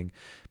of a thing,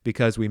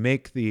 because we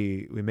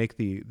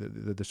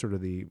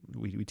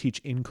teach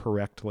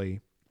incorrectly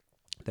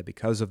that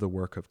because of the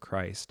work of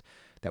Christ,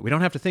 that we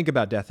don't have to think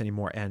about death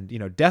anymore.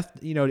 And, death,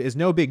 is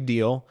no big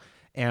deal.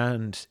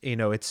 And,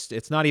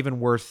 it's not even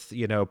worth,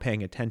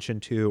 paying attention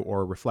to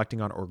or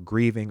reflecting on or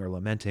grieving or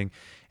lamenting.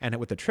 And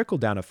what the trickle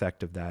down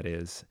effect of that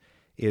is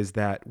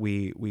that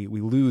we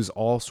lose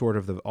all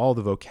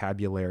the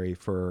vocabulary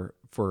for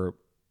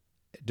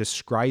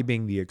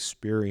describing the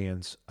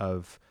experience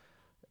of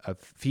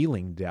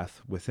feeling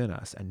death within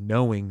us, and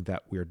knowing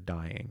that we're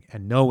dying,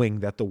 and knowing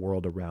that the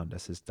world around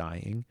us is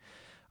dying.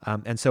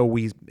 And so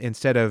we,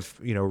 instead of,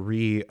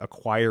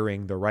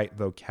 reacquiring the right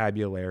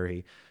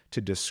vocabulary to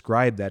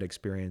describe that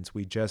experience,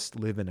 we just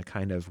live in a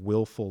kind of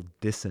willful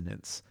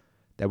dissonance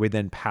that we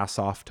then pass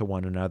off to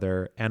one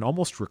another and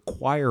almost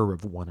require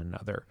of one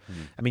another.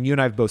 Mm-hmm. I mean, you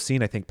and I have both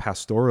seen, I think,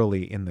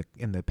 pastorally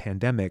in the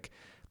pandemic,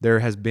 there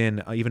has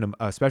been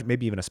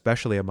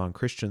especially among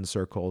Christian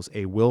circles,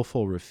 a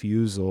willful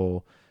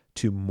refusal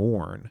to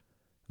mourn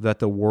that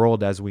the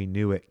world as we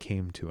knew it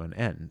came to an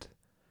end.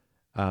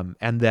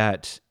 And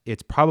that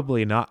it's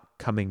probably not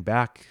coming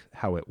back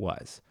how it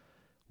was.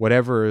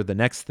 Whatever the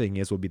next thing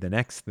is will be the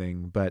next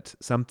thing, but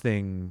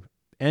something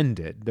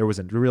ended. There was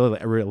a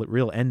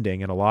real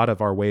ending, and a lot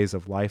of our ways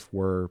of life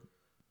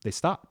they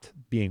stopped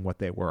being what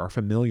they were. Our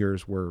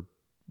familiars were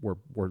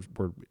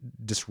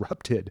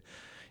disrupted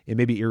in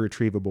maybe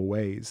irretrievable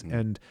ways. Mm.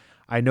 And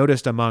I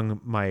noticed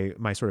among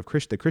my sort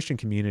of the Christian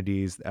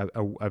communities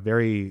a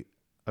very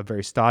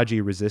stodgy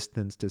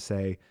resistance to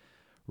say,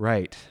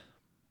 right,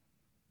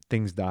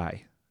 things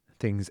die,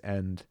 things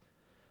end.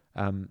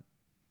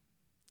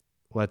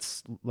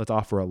 Let's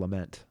offer a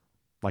lament,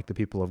 like the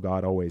people of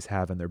God always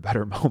have in their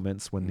better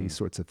moments when these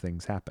sorts of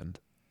things happened.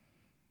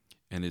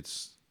 And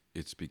it's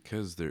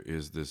because there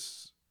is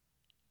this,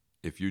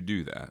 if you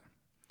do that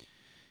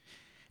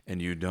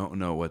and you don't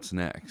know what's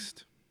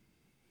next,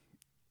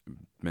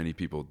 many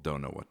people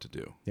don't know what to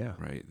do. Yeah.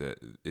 Right? That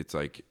it's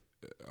like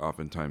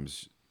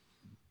oftentimes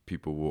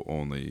people will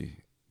only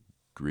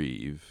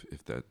grieve,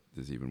 if that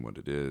is even what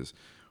it is,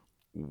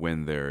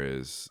 when there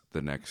is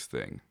the next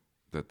thing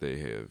that they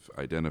have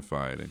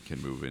identified and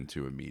can move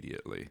into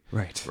immediately.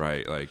 Right.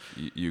 Right. Like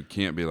you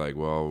can't be like,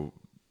 well,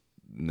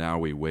 now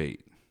we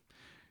wait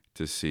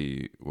to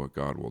see what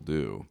God will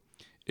do.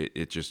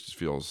 It just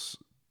feels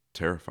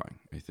terrifying,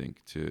 I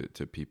think, to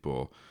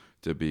people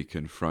to be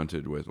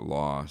confronted with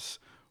loss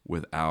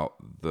without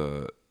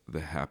the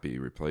happy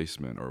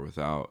replacement, or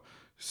without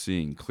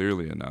seeing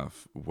clearly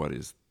enough what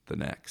is the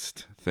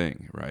next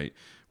thing, right?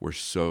 We're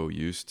so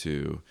used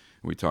to,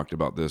 we talked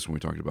about this when we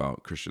talked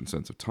about Christian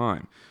sense of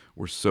time,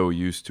 we're so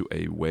used to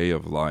a way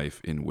of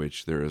life in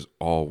which there is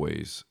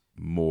always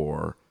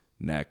more,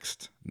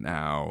 next,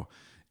 now.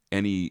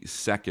 Any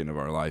second of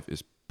our life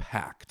is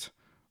packed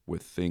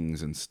with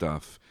things and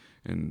stuff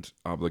and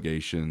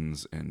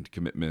obligations and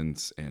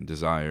commitments and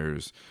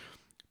desires.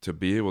 To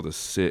be able to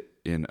sit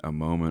in a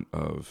moment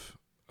of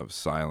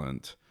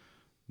silent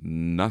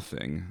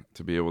nothing,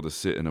 to be able to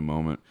sit in a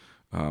moment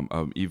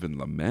of even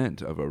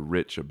lament, of a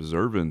rich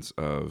observance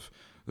of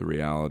the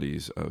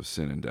realities of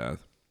sin and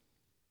death,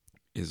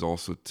 is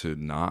also to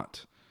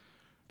not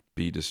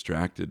be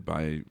distracted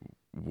by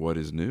what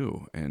is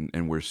new.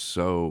 And we're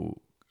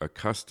so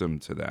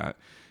accustomed to that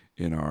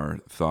in our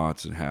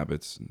thoughts and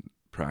habits and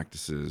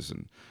practices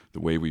and the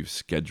way we've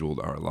scheduled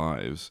our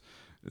lives,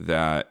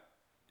 that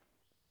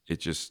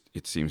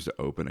it seems to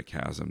open a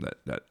chasm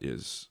that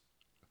is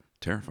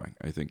terrifying,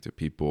 I think, to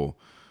people.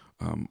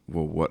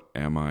 Well, what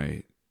am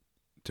I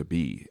to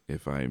be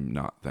if I'm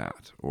not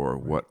that? Or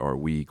what are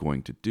we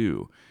going to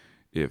do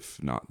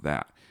if not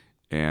that?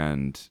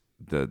 And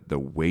the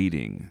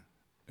waiting,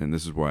 and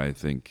this is why I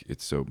think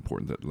it's so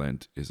important that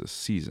Lent is a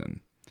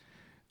season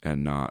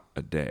and not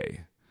a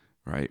day,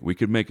 right? We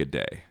could make a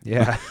day.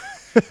 Yeah.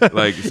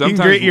 Like sometimes you can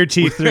grit your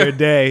teeth through a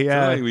day.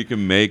 Yeah. We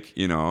can make,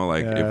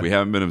 if we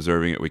haven't been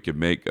observing it, we could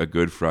make a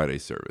Good Friday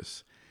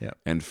service. Yeah.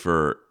 And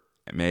for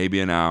maybe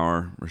an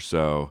hour or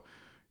so,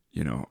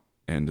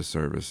 end a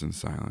service in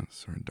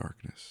silence or in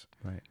darkness.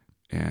 Right.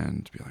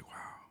 And be like,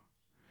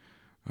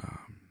 wow.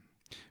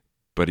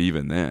 But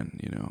even then,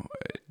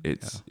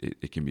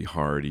 it can be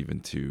hard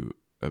even to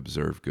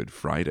observe Good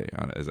Friday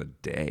as a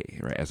day,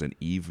 right? As an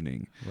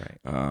evening. Right.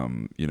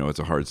 It's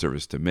a hard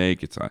service to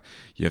make.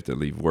 You have to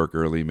leave work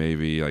early,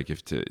 maybe, like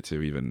if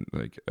to even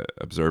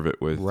observe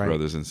it with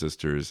brothers and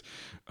sisters.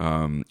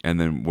 And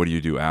then what do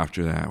you do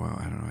after that? Well,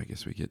 I don't know. I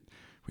guess we get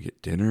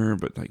dinner,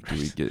 but do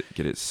we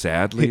get it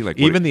sadly? Like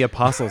even the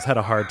apostles had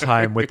a hard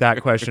time with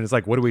that question. It's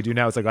like, what do we do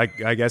now? It's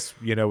like, I guess,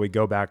 we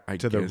go back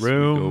to the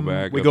room.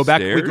 We go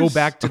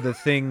back to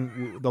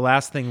the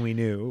last thing we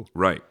knew.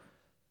 Right.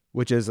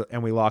 Which is,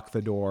 and we lock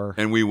the door.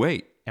 And we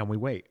wait.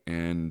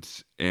 And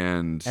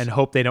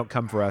hope they don't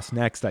come for us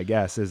next, I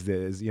guess,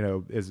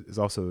 is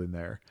also in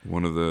there.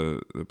 One of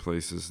the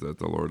places that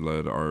the Lord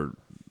led our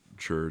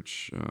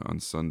church on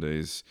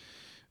Sundays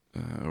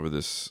over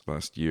this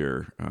last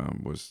year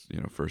was,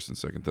 First and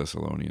Second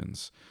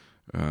Thessalonians.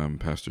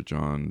 Pastor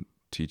John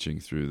teaching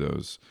through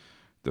those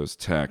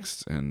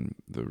texts, and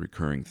the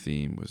recurring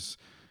theme was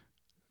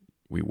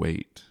we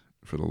wait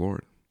for the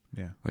Lord.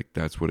 Yeah. Like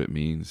that's what it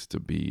means to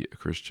be a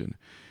Christian,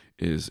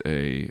 is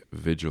a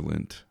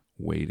vigilant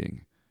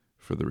waiting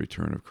for the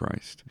return of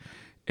Christ.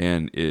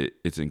 And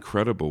it's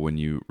incredible when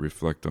you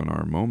reflect on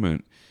our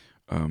moment.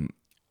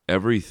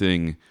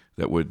 Everything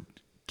that would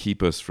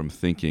keep us from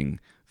thinking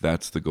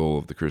that's the goal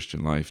of the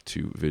Christian life,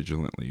 to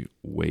vigilantly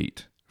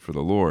wait for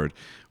the Lord,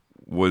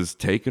 was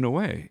taken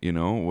away.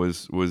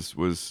 Was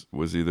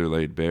either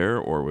laid bare,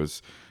 or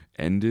was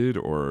ended,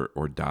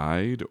 or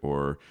died,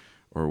 or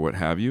what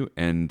have you.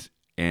 And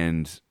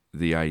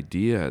the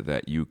idea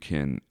that you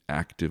can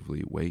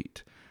actively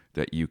wait,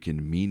 that you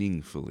can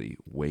meaningfully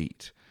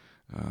wait,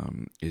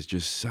 is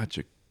just such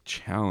a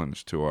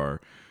challenge to our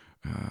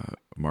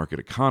market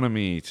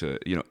economy, to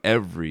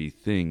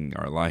everything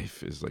our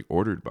life is like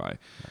ordered by.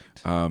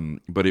 Right.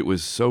 But it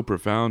was so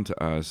profound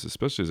to us,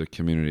 especially as a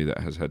community that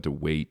has had to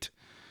wait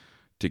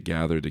to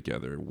gather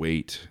together,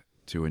 wait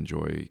to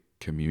enjoy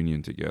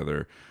communion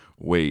together,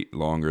 wait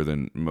longer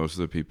than most of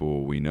the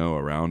people we know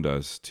around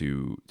us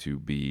to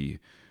be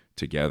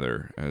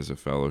together as a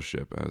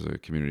fellowship, as a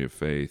community of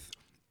faith.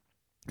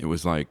 It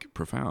was like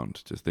profound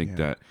to think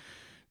that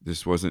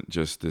this wasn't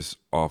just this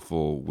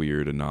awful,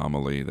 weird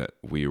anomaly that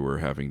we were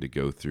having to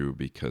go through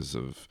because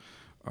of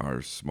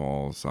our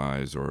small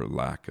size or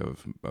lack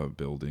of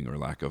building or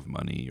lack of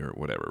money or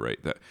whatever,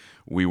 right? That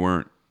we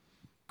weren't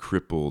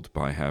crippled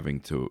by having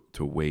to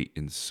wait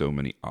in so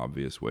many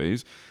obvious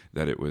ways,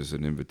 that it was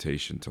an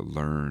invitation to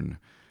learn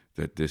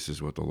that this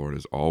is what the Lord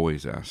has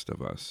always asked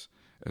of us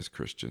as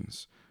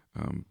Christians.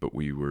 But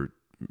we were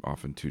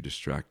often too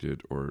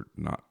distracted or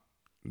not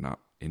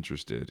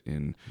interested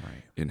in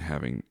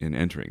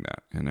entering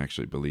that and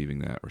actually believing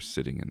that or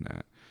sitting in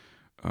that.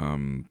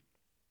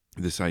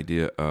 This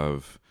idea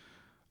of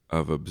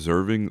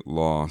observing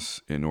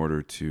loss in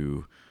order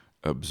to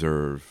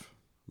observe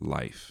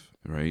life,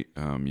 right?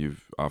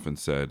 You've often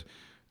said,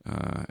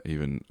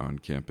 even on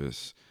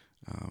campus,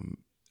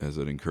 as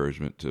an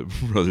encouragement to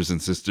brothers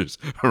and sisters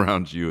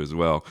around you as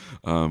well,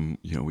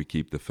 we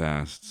keep the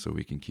fast so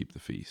we can keep the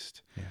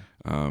feast.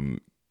 Yeah.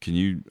 Can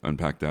you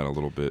unpack that a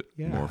little bit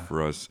more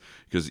for us?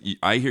 Because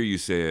I hear you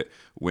say it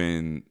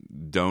when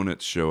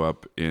donuts show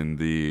up in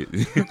the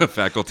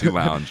faculty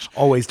lounge.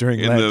 Always during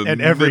Lent and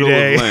every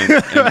day.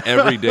 And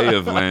every day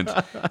of Lent.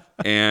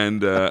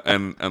 And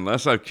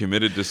unless I've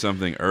committed to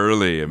something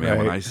early,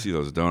 when I see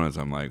those donuts,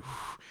 I'm like,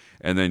 whew.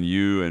 And then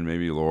you and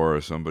maybe Laura,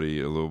 or somebody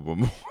a little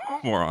bit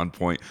more on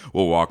point,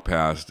 will walk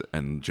past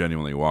and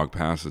genuinely walk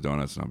past the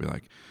donuts, and I'll be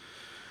like,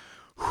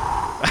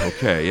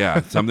 okay,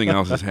 yeah, something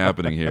else is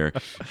happening here,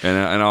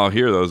 and I'll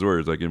hear those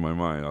words like in my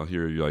mind. I'll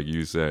hear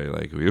you say,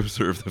 like, we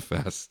observe the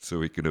fast so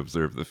we can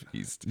observe the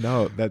feast.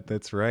 No,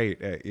 that's right.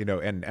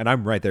 And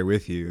I'm right there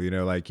with you.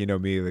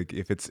 Me, like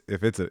if it's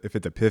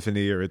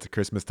Epiphany or it's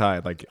Christmas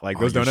tide, like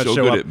those donuts so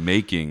show good up. At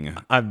making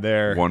I'm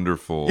there.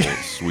 Wonderful,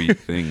 sweet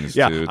things.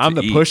 Yeah, I'm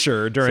the eat.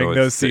 pusher during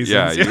those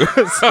seasons.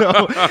 Yeah,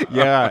 so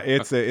yeah,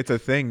 it's a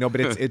thing. No, but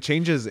it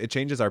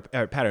changes our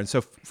pattern. So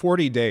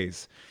 40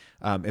 days.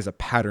 Is a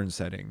pattern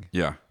setting.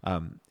 Yeah.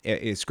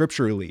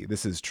 Scripturally,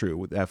 this is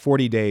true.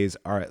 40 days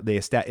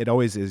it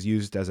always is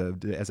used as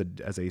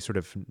a sort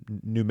of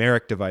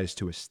numeric device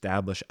to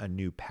establish a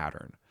new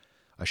pattern,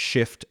 a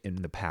shift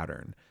in the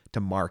pattern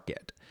to mark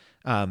it.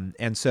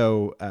 And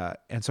so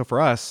for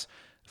us,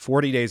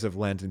 40 days of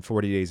Lent and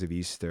 40 days of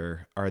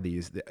Easter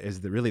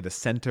really the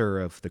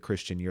center of the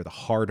Christian year, the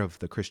heart of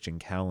the Christian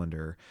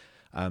calendar,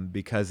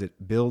 because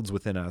it builds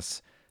within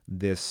us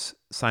this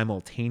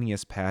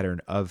simultaneous pattern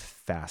of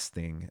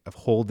fasting, of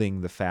holding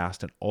the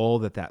fast and all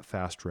that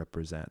fast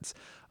represents,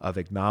 of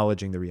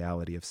acknowledging the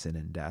reality of sin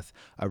and death,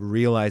 of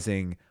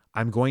realizing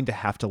I'm going to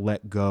have to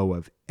let go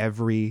of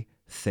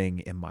everything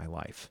in my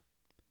life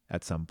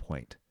at some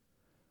point.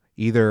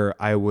 Either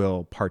I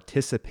will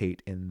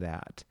participate in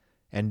that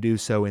and do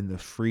so in the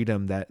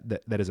freedom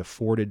that is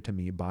afforded to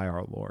me by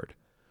our Lord,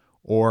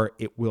 or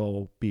it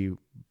will be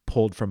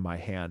pulled from my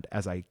hand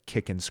as I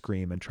kick and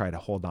scream and try to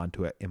hold on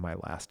to it in my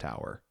last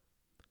hour.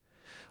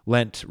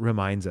 Lent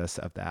reminds us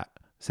of that,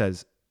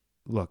 says,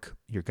 look,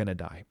 you're going to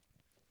die.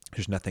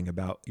 There's nothing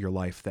about your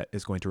life that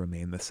is going to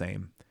remain the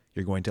same.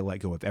 You're going to let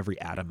go of every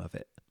atom of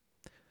it.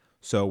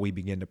 So we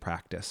begin to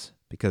practice,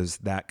 because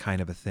that kind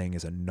of a thing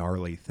is a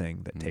gnarly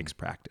thing that takes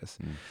practice.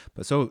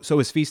 But so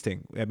is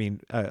feasting. One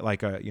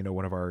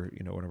of our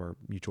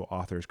mutual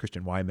authors,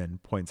 Christian Wyman,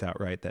 points out,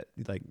 right, that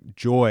like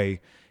joy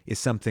is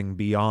something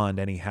beyond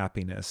any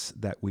happiness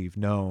that we've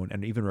known,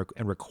 and even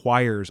and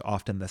requires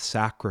often the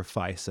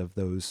sacrifice of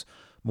those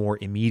more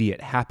immediate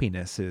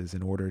happinesses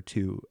in order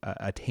to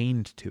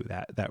attain to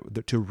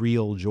that to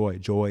real joy.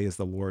 Joy as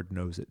the Lord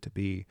knows it to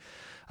be.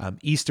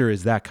 Easter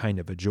is that kind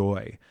of a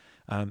joy.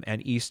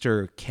 And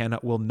Easter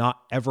will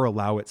not ever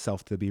allow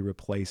itself to be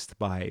replaced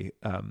by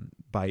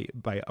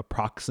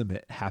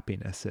approximate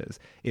happinesses.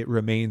 It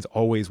remains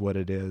always what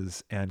it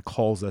is and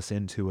calls us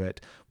into it,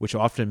 which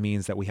often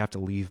means that we have to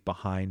leave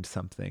behind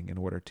something in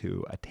order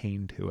to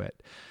attain to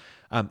it.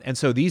 And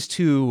so these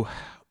two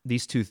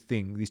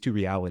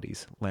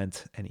realities,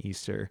 Lent and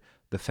Easter,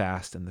 the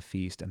fast and the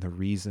feast, and the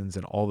reasons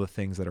and all the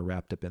things that are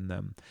wrapped up in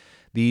them,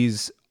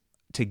 these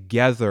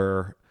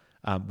together,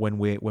 when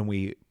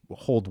we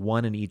hold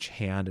one in each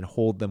hand and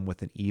hold them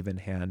with an even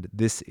hand,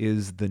 this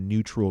is the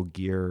neutral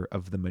gear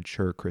of the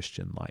mature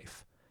Christian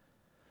life.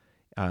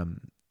 Our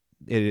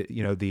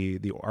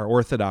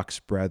Orthodox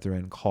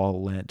brethren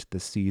call Lent the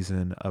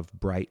season of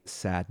bright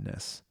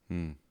sadness,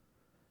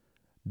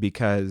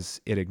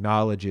 because it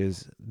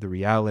acknowledges the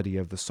reality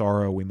of the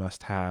sorrow we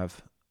must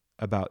have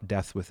about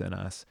death within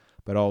us,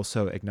 but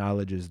also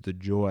acknowledges the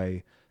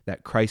joy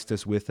that Christ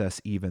is with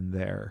us even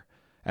there.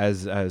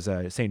 As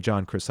St.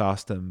 John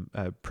Chrysostom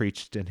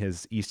preached in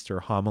his Easter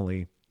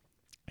homily,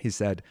 he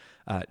said,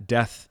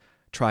 "Death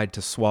tried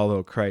to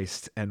swallow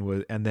Christ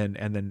and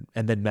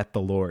then met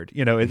the Lord.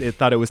 It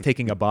thought it was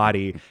taking a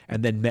body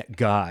and then met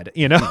God.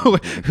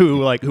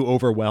 Who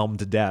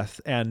overwhelmed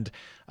death. And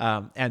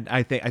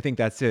I think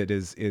that's it.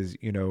 Is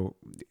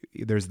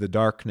there's the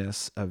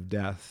darkness of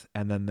death,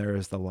 and then there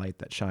is the light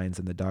that shines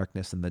in the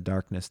darkness, and the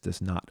darkness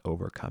does not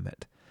overcome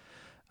it."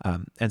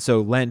 And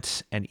so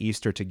Lent and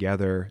Easter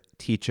together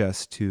teach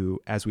us to,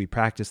 as we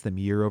practice them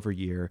year over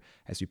year,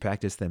 as we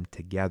practice them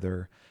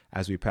together,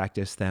 as we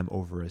practice them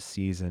over a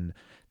season,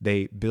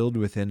 they build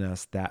within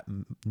us that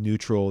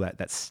neutral,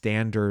 that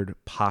standard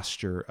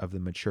posture of the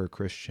mature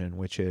Christian,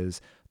 which is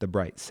the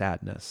bright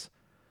sadness.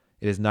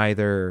 It is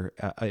neither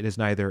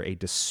a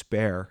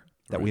despair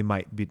that we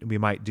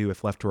might do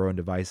if left to our own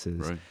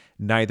devices. Right.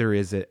 Neither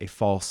is it a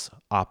false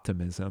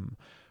optimism,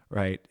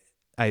 right?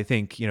 I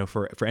think,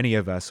 for any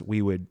of us,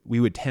 we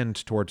would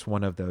tend towards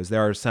one of those.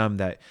 There are some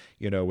that,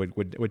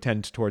 would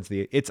tend towards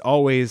it's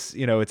always,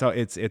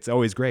 it's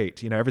always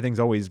great. Everything's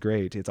always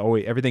great.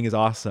 Everything is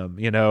awesome.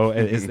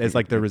 It's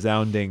like the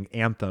resounding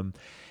anthem.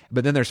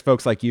 But then there's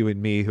folks like you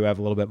and me who have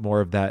a little bit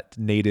more of that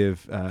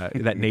native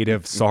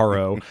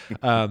sorrow,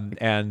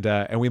 and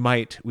we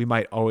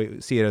might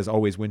always see it as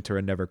always winter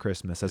and never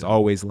Christmas, as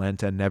always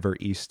Lent and never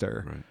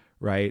Easter,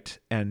 right?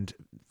 And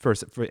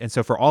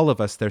so for all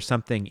of us, there's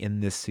something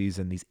in this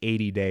season, these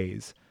 80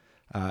 days,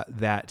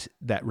 that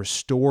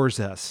restores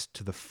us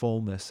to the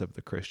fullness of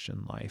the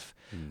Christian life,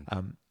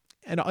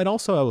 and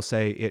also I will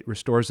say it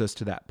restores us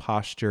to that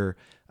posture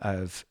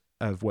of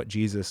what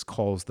Jesus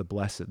calls the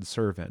blessed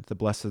servant. The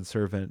blessed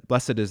servant,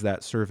 blessed is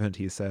that servant,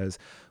 he says,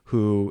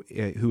 who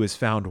is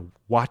found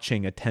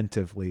watching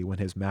attentively when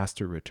his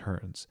master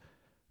returns,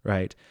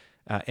 right?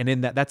 And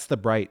in that's the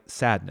bright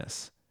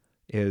sadness,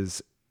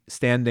 is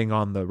standing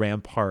on the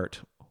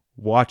rampart,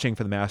 watching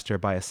for the master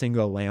by a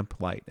single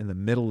lamplight in the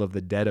middle of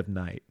the dead of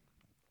night,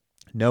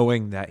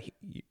 knowing that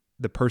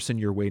the person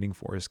you're waiting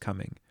for is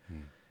coming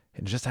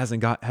and just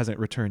hasn't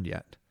returned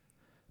yet,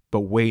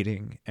 but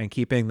waiting and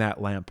keeping that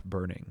lamp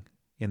burning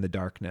in the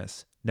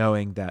darkness,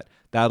 knowing that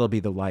that'll be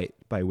the light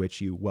by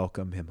which you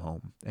welcome him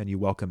home, and you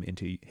welcome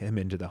him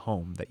into the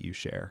home that you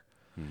share.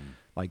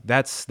 Like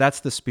that's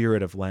the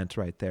spirit of Lent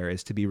right there,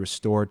 is to be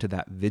restored to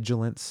that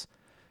vigilance,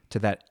 to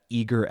that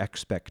eager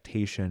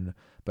expectation,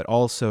 but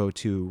also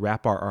to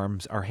wrap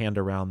our hand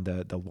around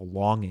the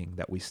longing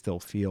that we still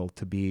feel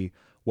to be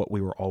what we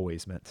were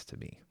always meant to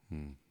be.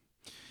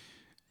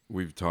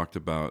 We've talked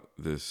about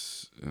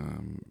this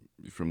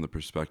from the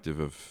perspective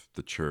of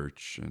the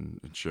church and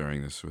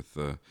sharing this with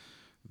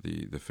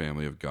the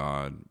family of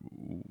God.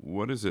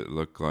 What does it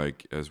look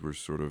like as we're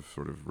sort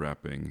of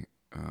wrapping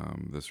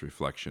this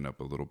reflection up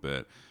a little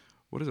bit?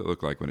 What does it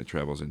look like when it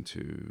travels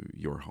into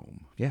your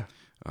home? Yeah.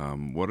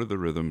 What are the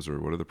rhythms or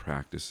what are the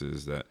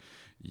practices that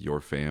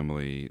your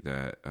family,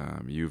 that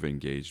you've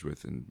engaged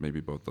with in maybe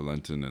both the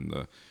Lenten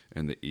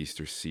and the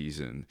Easter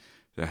season,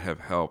 that have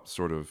helped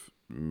sort of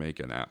make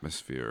an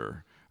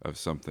atmosphere of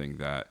something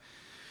that,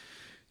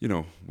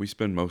 we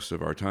spend most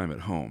of our time at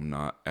home,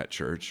 not at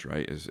church,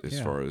 right? As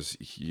far as,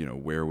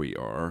 where we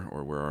are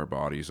or where our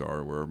bodies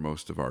are, where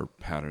most of our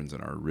patterns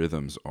and our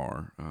rhythms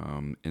are.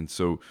 And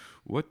so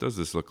what does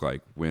this look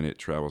like when it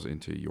travels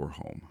into your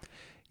home?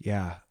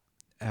 Yeah.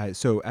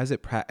 So as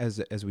it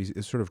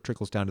sort of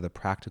trickles down to the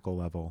practical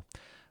level,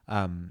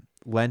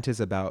 Lent is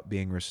about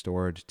being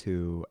restored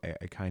to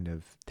a kind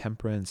of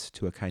temperance,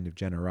 to a kind of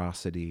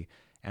generosity,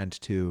 and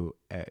to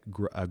a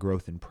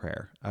growth in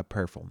prayer, a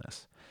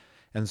prayerfulness.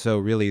 And so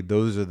really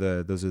those are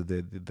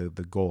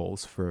the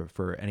goals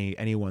for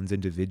anyone's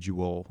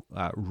individual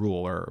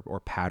rule or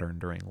pattern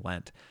during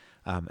Lent.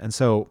 And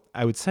so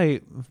I would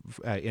say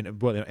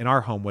in our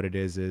home, what it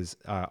is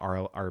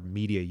our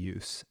media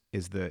use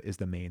is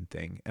the main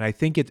thing. And I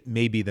think it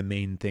may be the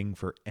main thing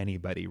for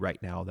anybody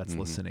right now that's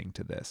listening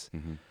to this.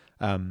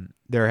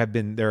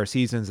 There are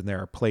seasons and there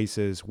are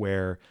places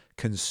where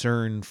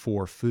concern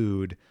for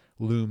food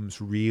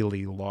looms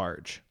really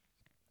large.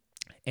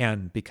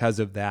 And because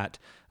of that,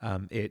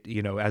 it,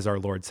 as our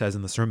Lord says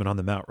in the Sermon on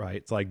the Mount, right?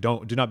 It's like,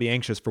 do not be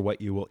anxious for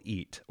what you will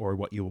eat or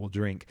what you will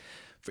drink.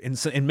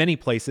 In many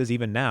places,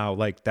 even now,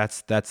 like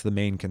that's the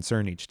main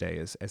concern each day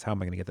is how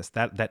am I going to get this?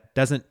 That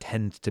doesn't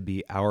tend to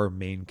be our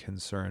main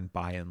concern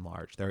by and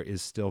large. There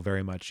is still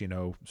very much,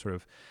 sort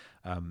of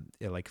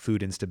like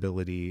food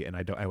instability, and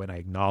I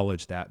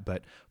acknowledge that.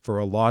 But for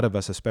a lot of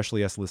us,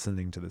 especially us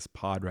listening to this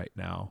pod right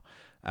now,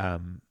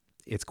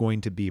 it's going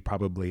to be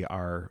probably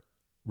our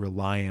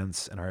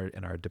reliance and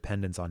our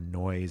dependence on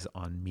noise,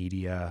 on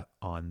media,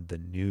 on the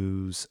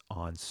news,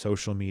 on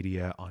social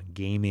media, on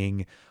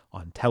gaming,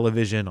 on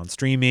television, on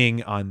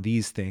streaming, on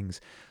these things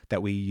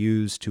that we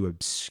use to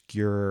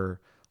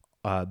obscure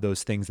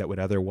those things that would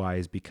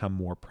otherwise become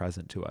more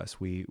present to us.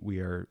 We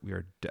are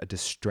a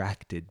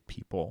distracted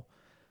people.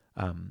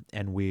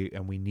 And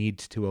we need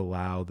to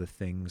allow the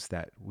things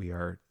that we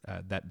are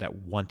that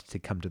want to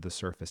come to the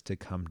surface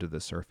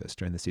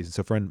during the season.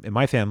 So in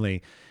my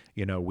family,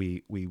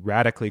 we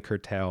radically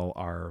curtail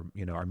our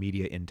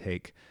media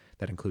intake.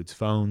 That includes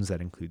phones, that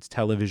includes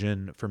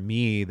television. For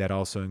me, that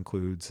also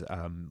includes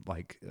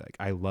like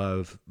I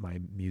love my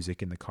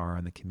music in the car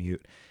on the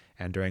commute.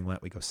 And during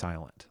Lent, we go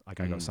silent.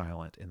 Like I go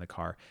silent in the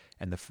car.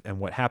 And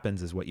what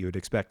happens is what you would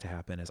expect to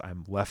happen is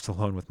I'm left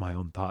alone with my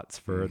own thoughts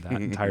for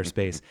that entire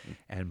space.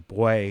 And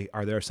boy,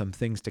 are there some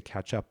things to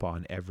catch up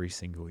on every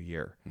single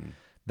year.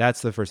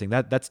 That's the first thing.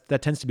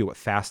 That tends to be what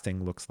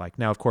fasting looks like.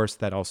 Now, of course,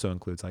 that also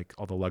includes like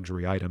all the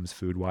luxury items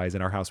food wise.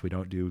 In our house, we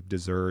don't do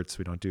desserts.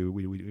 We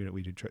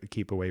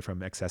keep away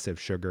from excessive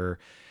sugar,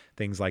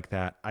 things like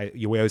that.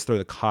 We always throw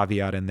the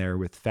caveat in there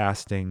with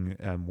fasting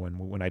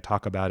when I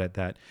talk about it,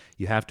 that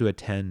you have to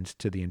attend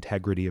to the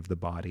integrity of the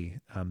body.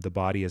 The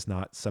body is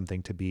not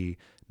something to be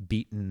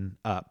beaten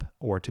up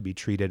or to be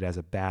treated as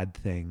a bad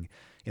thing.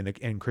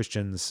 And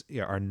Christians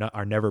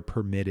are never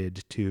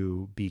permitted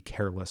to be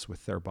careless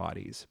with their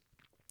bodies.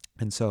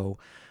 And so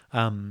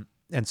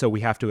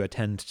we have to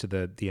attend to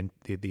the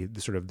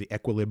sort of the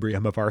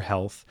equilibrium of our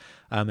health.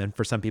 And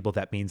for some people,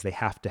 that means they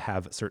have to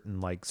have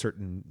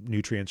certain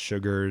nutrients,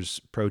 sugars,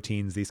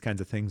 proteins, these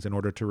kinds of things in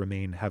order to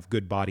have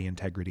good body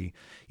integrity.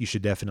 You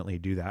should definitely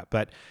do that.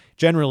 But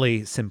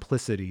generally,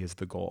 simplicity is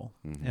the goal.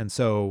 Mm-hmm. And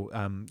so,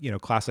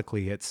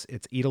 classically, it's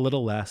eat a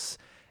little less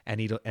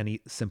and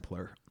eat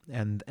simpler.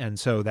 And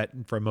so that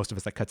for most of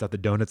us, that cuts out the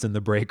donuts in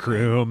the break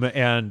room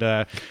and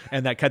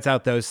that cuts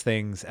out those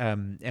things.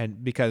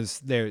 And because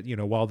they're,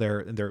 while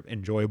they're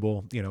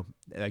enjoyable,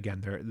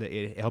 again,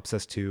 it helps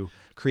us to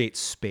create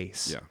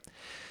space. Yeah.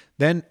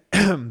 Then,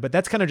 but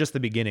that's kind of just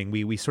the beginning.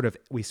 We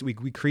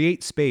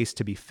create space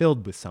to be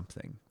filled with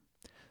something.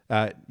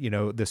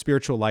 The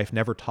spiritual life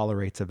never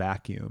tolerates a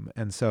vacuum.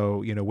 And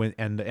so,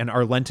 and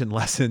our Lenten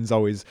lessons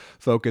always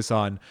focus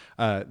on,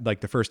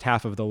 like the first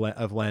half of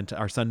Lent,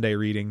 our Sunday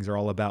readings are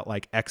all about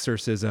like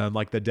exorcism,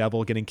 like the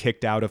devil getting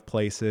kicked out of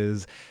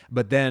places.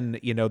 But then,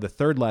 the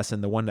third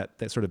lesson, the one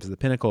that sort of is the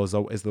pinnacle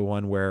is the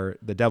one where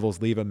the devils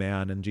leave a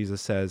man. And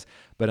Jesus says,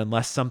 but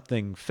unless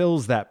something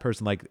fills that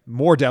person, like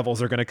more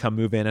devils are going to come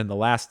move in, and the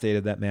last state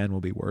of that man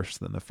will be worse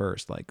than the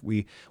first. Like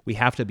we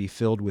have to be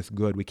filled with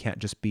good. We can't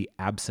just be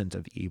absent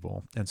of evil.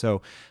 And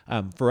so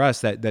for us,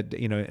 that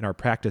in our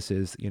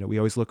practices, we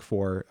always look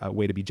for a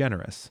way to be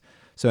generous.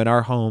 So in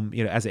our home,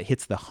 as it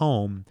hits the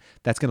home,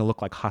 that's going to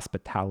look like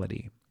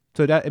hospitality.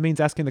 So it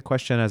means asking the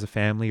question as a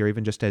family, or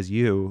even just as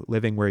you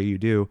living where you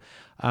do,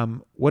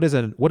 what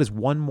is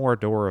one more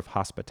door of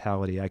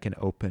hospitality I can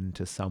open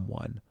to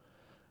someone?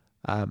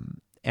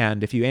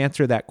 And if you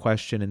answer that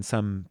question in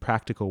some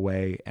practical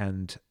way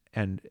and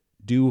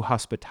do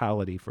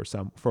hospitality for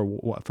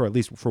at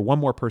least for one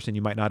more person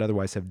you might not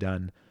otherwise have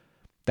done,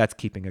 that's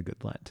keeping a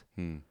good Lent.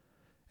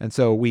 And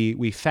so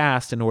we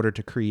fast in order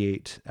to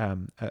create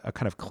a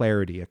kind of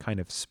clarity, a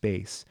kind of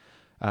space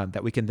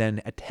that we can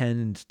then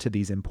attend to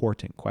these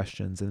important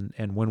questions.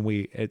 And when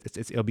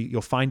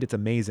you'll find it's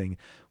amazing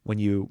when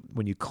you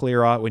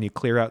clear out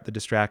the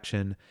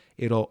distraction,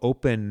 it'll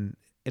open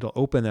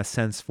a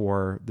sense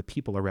for the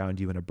people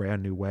around you in a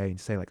brand new way, and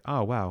say like,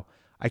 oh wow,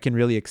 I can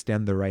really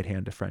extend the right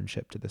hand of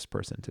friendship to this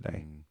person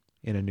today.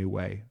 In a new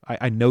way.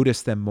 I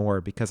notice them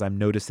more because I'm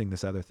noticing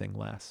this other thing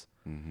less.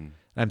 Mm-hmm.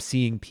 I'm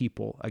seeing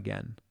people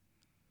again.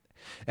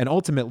 And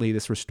ultimately,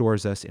 this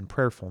restores us in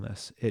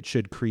prayerfulness. It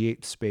should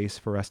create space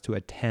for us to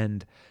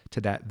attend to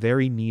that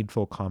very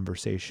needful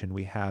conversation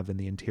we have in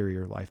the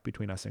interior life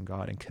between us and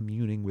God, and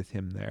communing with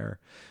Him there.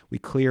 We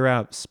clear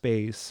out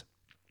space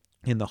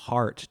in the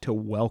heart to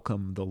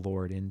welcome the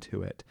Lord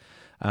into it.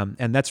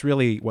 And that's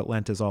really what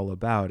Lent is all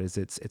about, is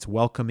it's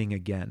welcoming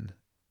again.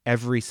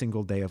 Every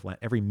single day of Lent,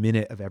 every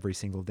minute of every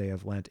single day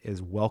of Lent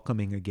is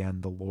welcoming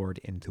again the Lord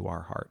into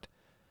our heart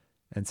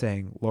and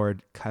saying,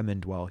 Lord, come and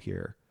dwell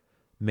here.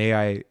 May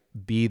I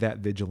be that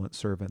vigilant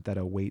servant that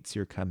awaits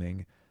your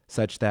coming,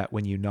 such that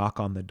when you knock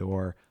on the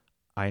door,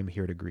 I am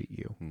here to greet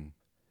you.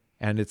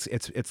 And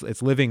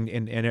it's living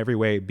in every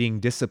way, being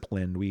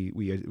disciplined.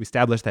 We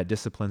establish that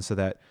discipline so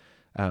that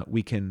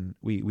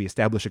we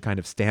establish a kind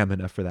of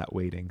stamina for that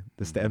waiting,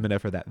 the stamina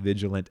for that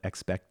vigilant,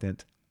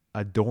 expectant,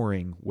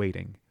 adoring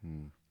waiting.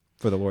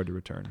 for the Lord to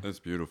return. That's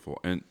beautiful.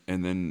 And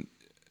then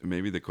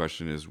maybe the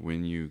question is,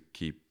 when you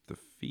keep the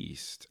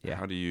feast,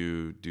 how do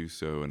you do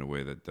so in a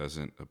way that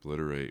doesn't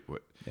obliterate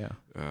what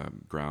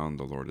ground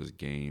the Lord has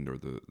gained, or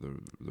the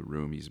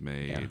room he's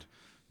made,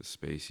 the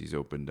space he's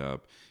opened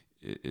up?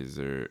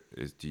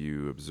 Do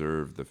you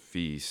observe the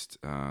feast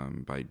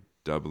by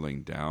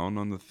doubling down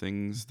on the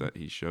things that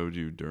he showed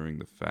you during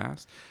the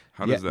fast?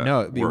 How does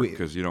that work?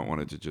 Because you don't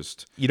want it to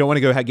just... You don't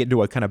want to get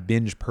into a kind of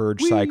binge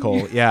purge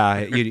cycle.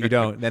 Yeah, you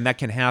don't. And that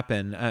can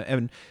happen.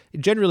 And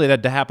generally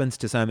that happens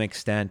to some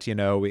extent.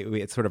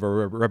 It's sort of a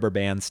rubber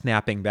band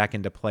snapping back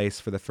into place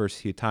for the first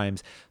few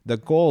times. The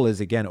goal is,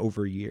 again,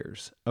 over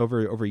years.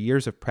 Over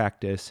years of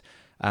practice,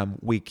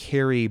 we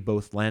carry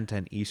both Lent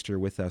and Easter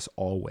with us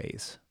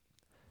always,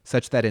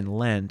 such that in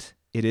Lent,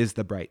 it is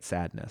the bright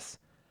sadness.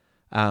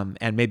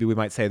 And maybe we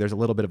might say there's a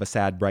little bit of a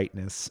sad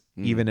brightness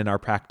even in our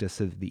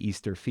practice of the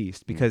Easter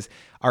feast, because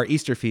our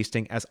Easter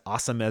feasting, as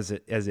awesome as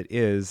it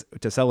is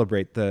to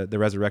celebrate the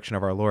resurrection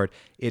of our Lord,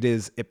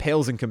 it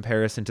pales in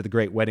comparison to the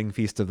great wedding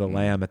feast of the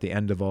Lamb at the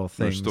end of all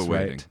things. We're still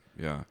waiting.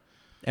 Yeah.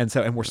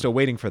 And we're still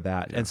waiting for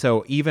that. Yeah. And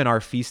so even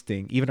our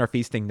feasting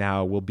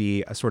now will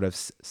be a sort of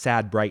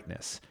sad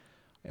brightness,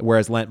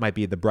 whereas Lent might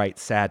be the bright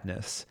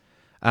sadness.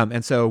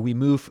 And so we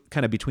move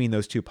kind of between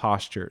those two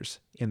postures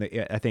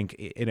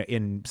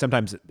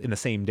sometimes in the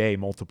same day,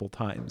 multiple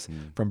times,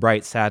 from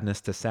bright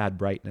sadness to sad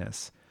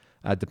brightness,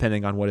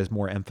 depending on what is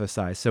more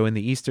emphasized. So in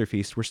the Easter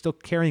feast, we're still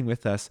carrying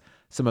with us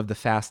some of the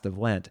fast of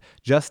Lent,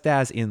 just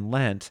as in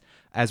Lent,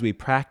 as we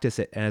practice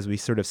it and as we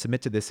sort of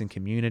submit to this in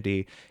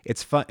community,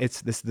 it's fun.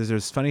 There's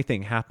this funny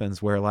thing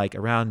happens where, like,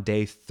 around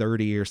day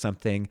 30 or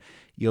something,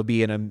 you'll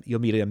meet at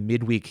a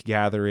midweek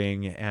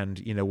gathering,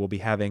 and we'll be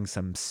having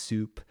some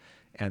soup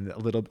and a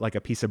little, like,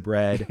 a piece of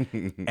bread,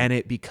 and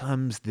it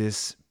becomes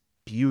this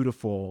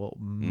beautiful,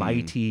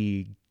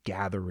 mighty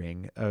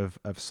gathering of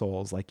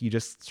souls. Like, you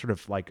just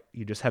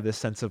have this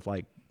sense of,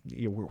 like,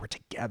 we're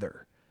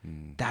together.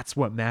 That's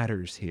what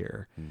matters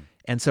here.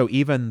 And so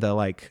even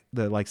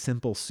the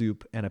simple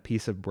soup and a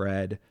piece of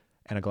bread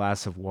and a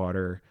glass of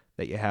water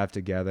that you have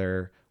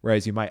together,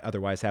 whereas you might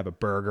otherwise have a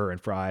burger and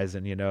fries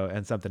and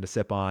and something to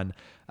sip on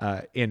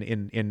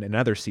in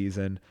another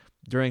season.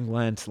 During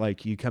Lent,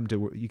 like, you come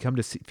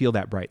to feel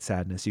that bright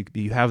sadness.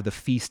 You have the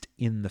feast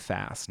in the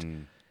fast,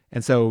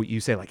 and so you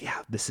say, like,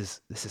 yeah, this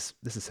is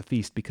a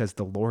feast because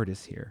the Lord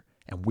is here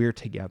and we're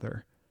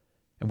together,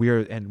 and we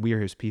are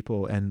His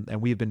people, and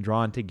we have been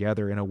drawn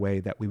together in a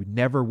way that we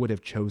never would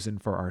have chosen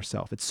for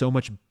ourselves. It's so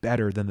much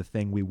better than the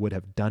thing we would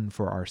have done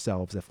for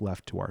ourselves if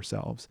left to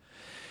ourselves.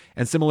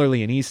 And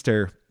similarly in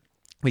Easter,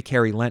 we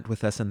carry Lent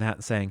with us in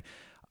that, saying,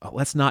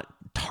 let's not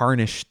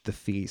tarnish the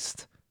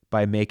feast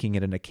by making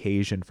it an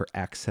occasion for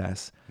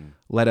excess.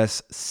 Let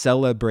us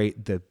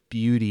celebrate the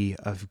beauty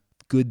of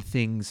good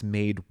things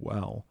made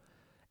well,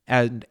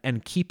 and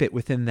keep it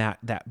within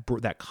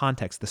that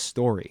context, the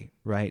story,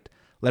 right?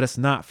 Let us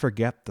not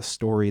forget the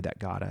story that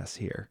got us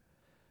here,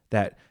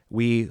 that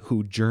we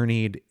who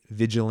journeyed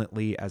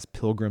vigilantly as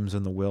pilgrims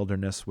in the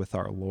wilderness with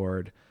our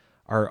Lord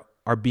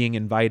are being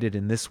invited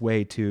in this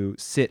way to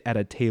sit at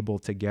a table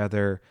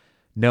together,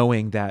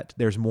 knowing that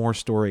there's more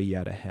story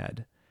yet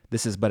ahead.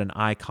 This is but an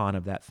icon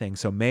of that thing.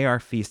 So may our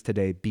feast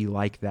today be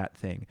like that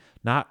thing,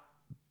 not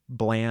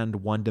bland,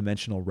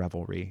 one-dimensional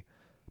revelry,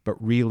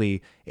 but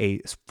really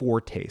a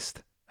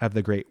foretaste of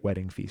the great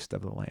wedding feast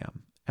of the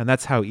Lamb. And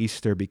that's how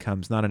Easter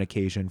becomes not an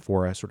occasion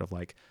for a sort of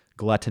like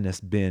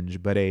gluttonous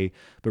binge, but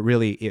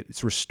really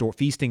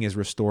feasting is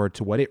restored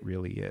to what it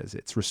really is.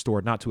 It's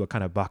restored not to a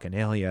kind of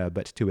bacchanalia,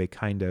 but to a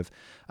kind of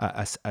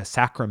a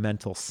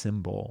sacramental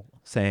symbol,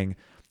 saying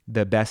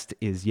the best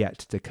is yet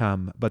to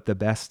come, but the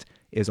best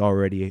is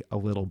already a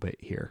little bit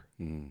here.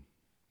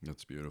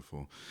 That's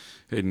beautiful.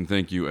 Hayden,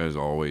 thank you as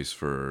always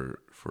for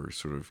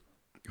sort of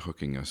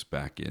hooking us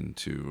back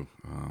into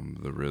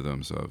the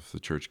rhythms of the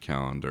church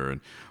calendar.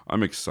 And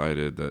I'm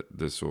excited that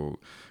this will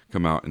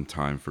come out in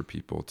time for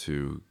people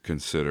to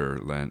consider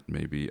Lent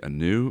maybe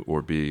anew,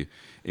 or be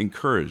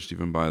encouraged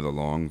even by the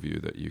long view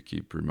that you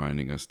keep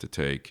reminding us to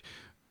take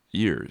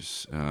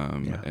years.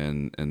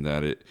 And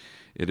that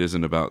it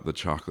isn't about the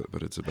chocolate,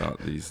 but it's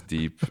about these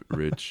deep,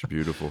 rich,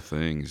 beautiful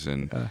things.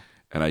 And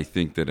I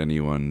think that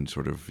anyone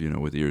sort of,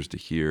 with ears to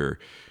hear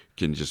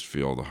can just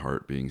feel the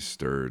heart being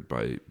stirred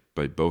by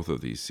both of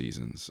these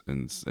seasons,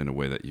 and in a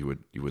way that you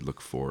would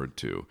look forward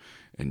to,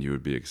 and you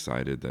would be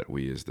excited that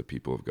we as the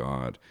people of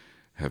God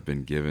have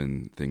been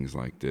given things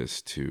like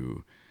this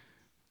to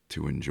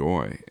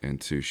enjoy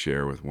and to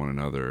share with one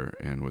another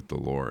and with the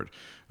Lord.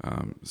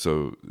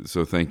 So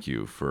thank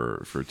you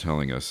for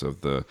telling us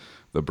of the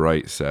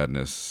bright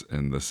sadness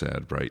and the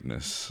sad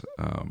brightness.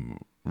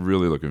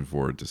 Really looking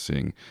forward to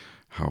seeing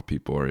how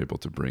people are able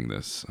to bring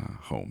this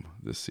home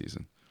this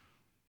season.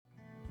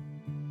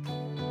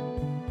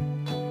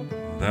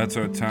 That's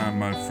our time,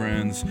 my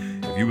friends.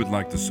 If you would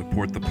like to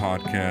support the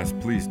podcast,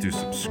 please do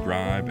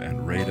subscribe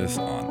and rate us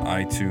on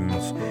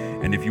iTunes.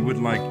 And if you would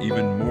like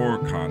even more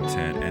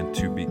content and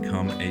to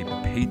become a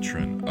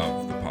patron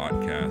of the podcast,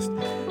 podcast,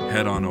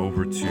 head on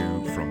over to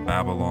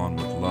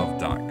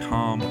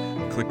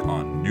FromBabylonWithLove.com, click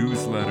on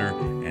newsletter,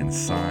 and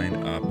sign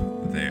up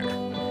there.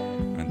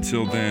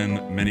 Until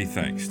then, many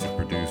thanks to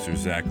producer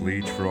Zach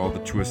Leach for all the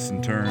twists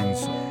and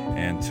turns,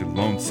 and to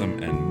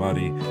Lonesome and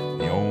Muddy,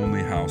 the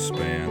only house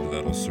band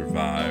that'll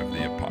survive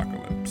the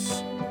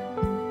apocalypse.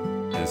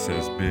 This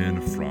has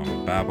been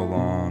From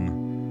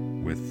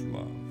Babylon with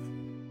Love.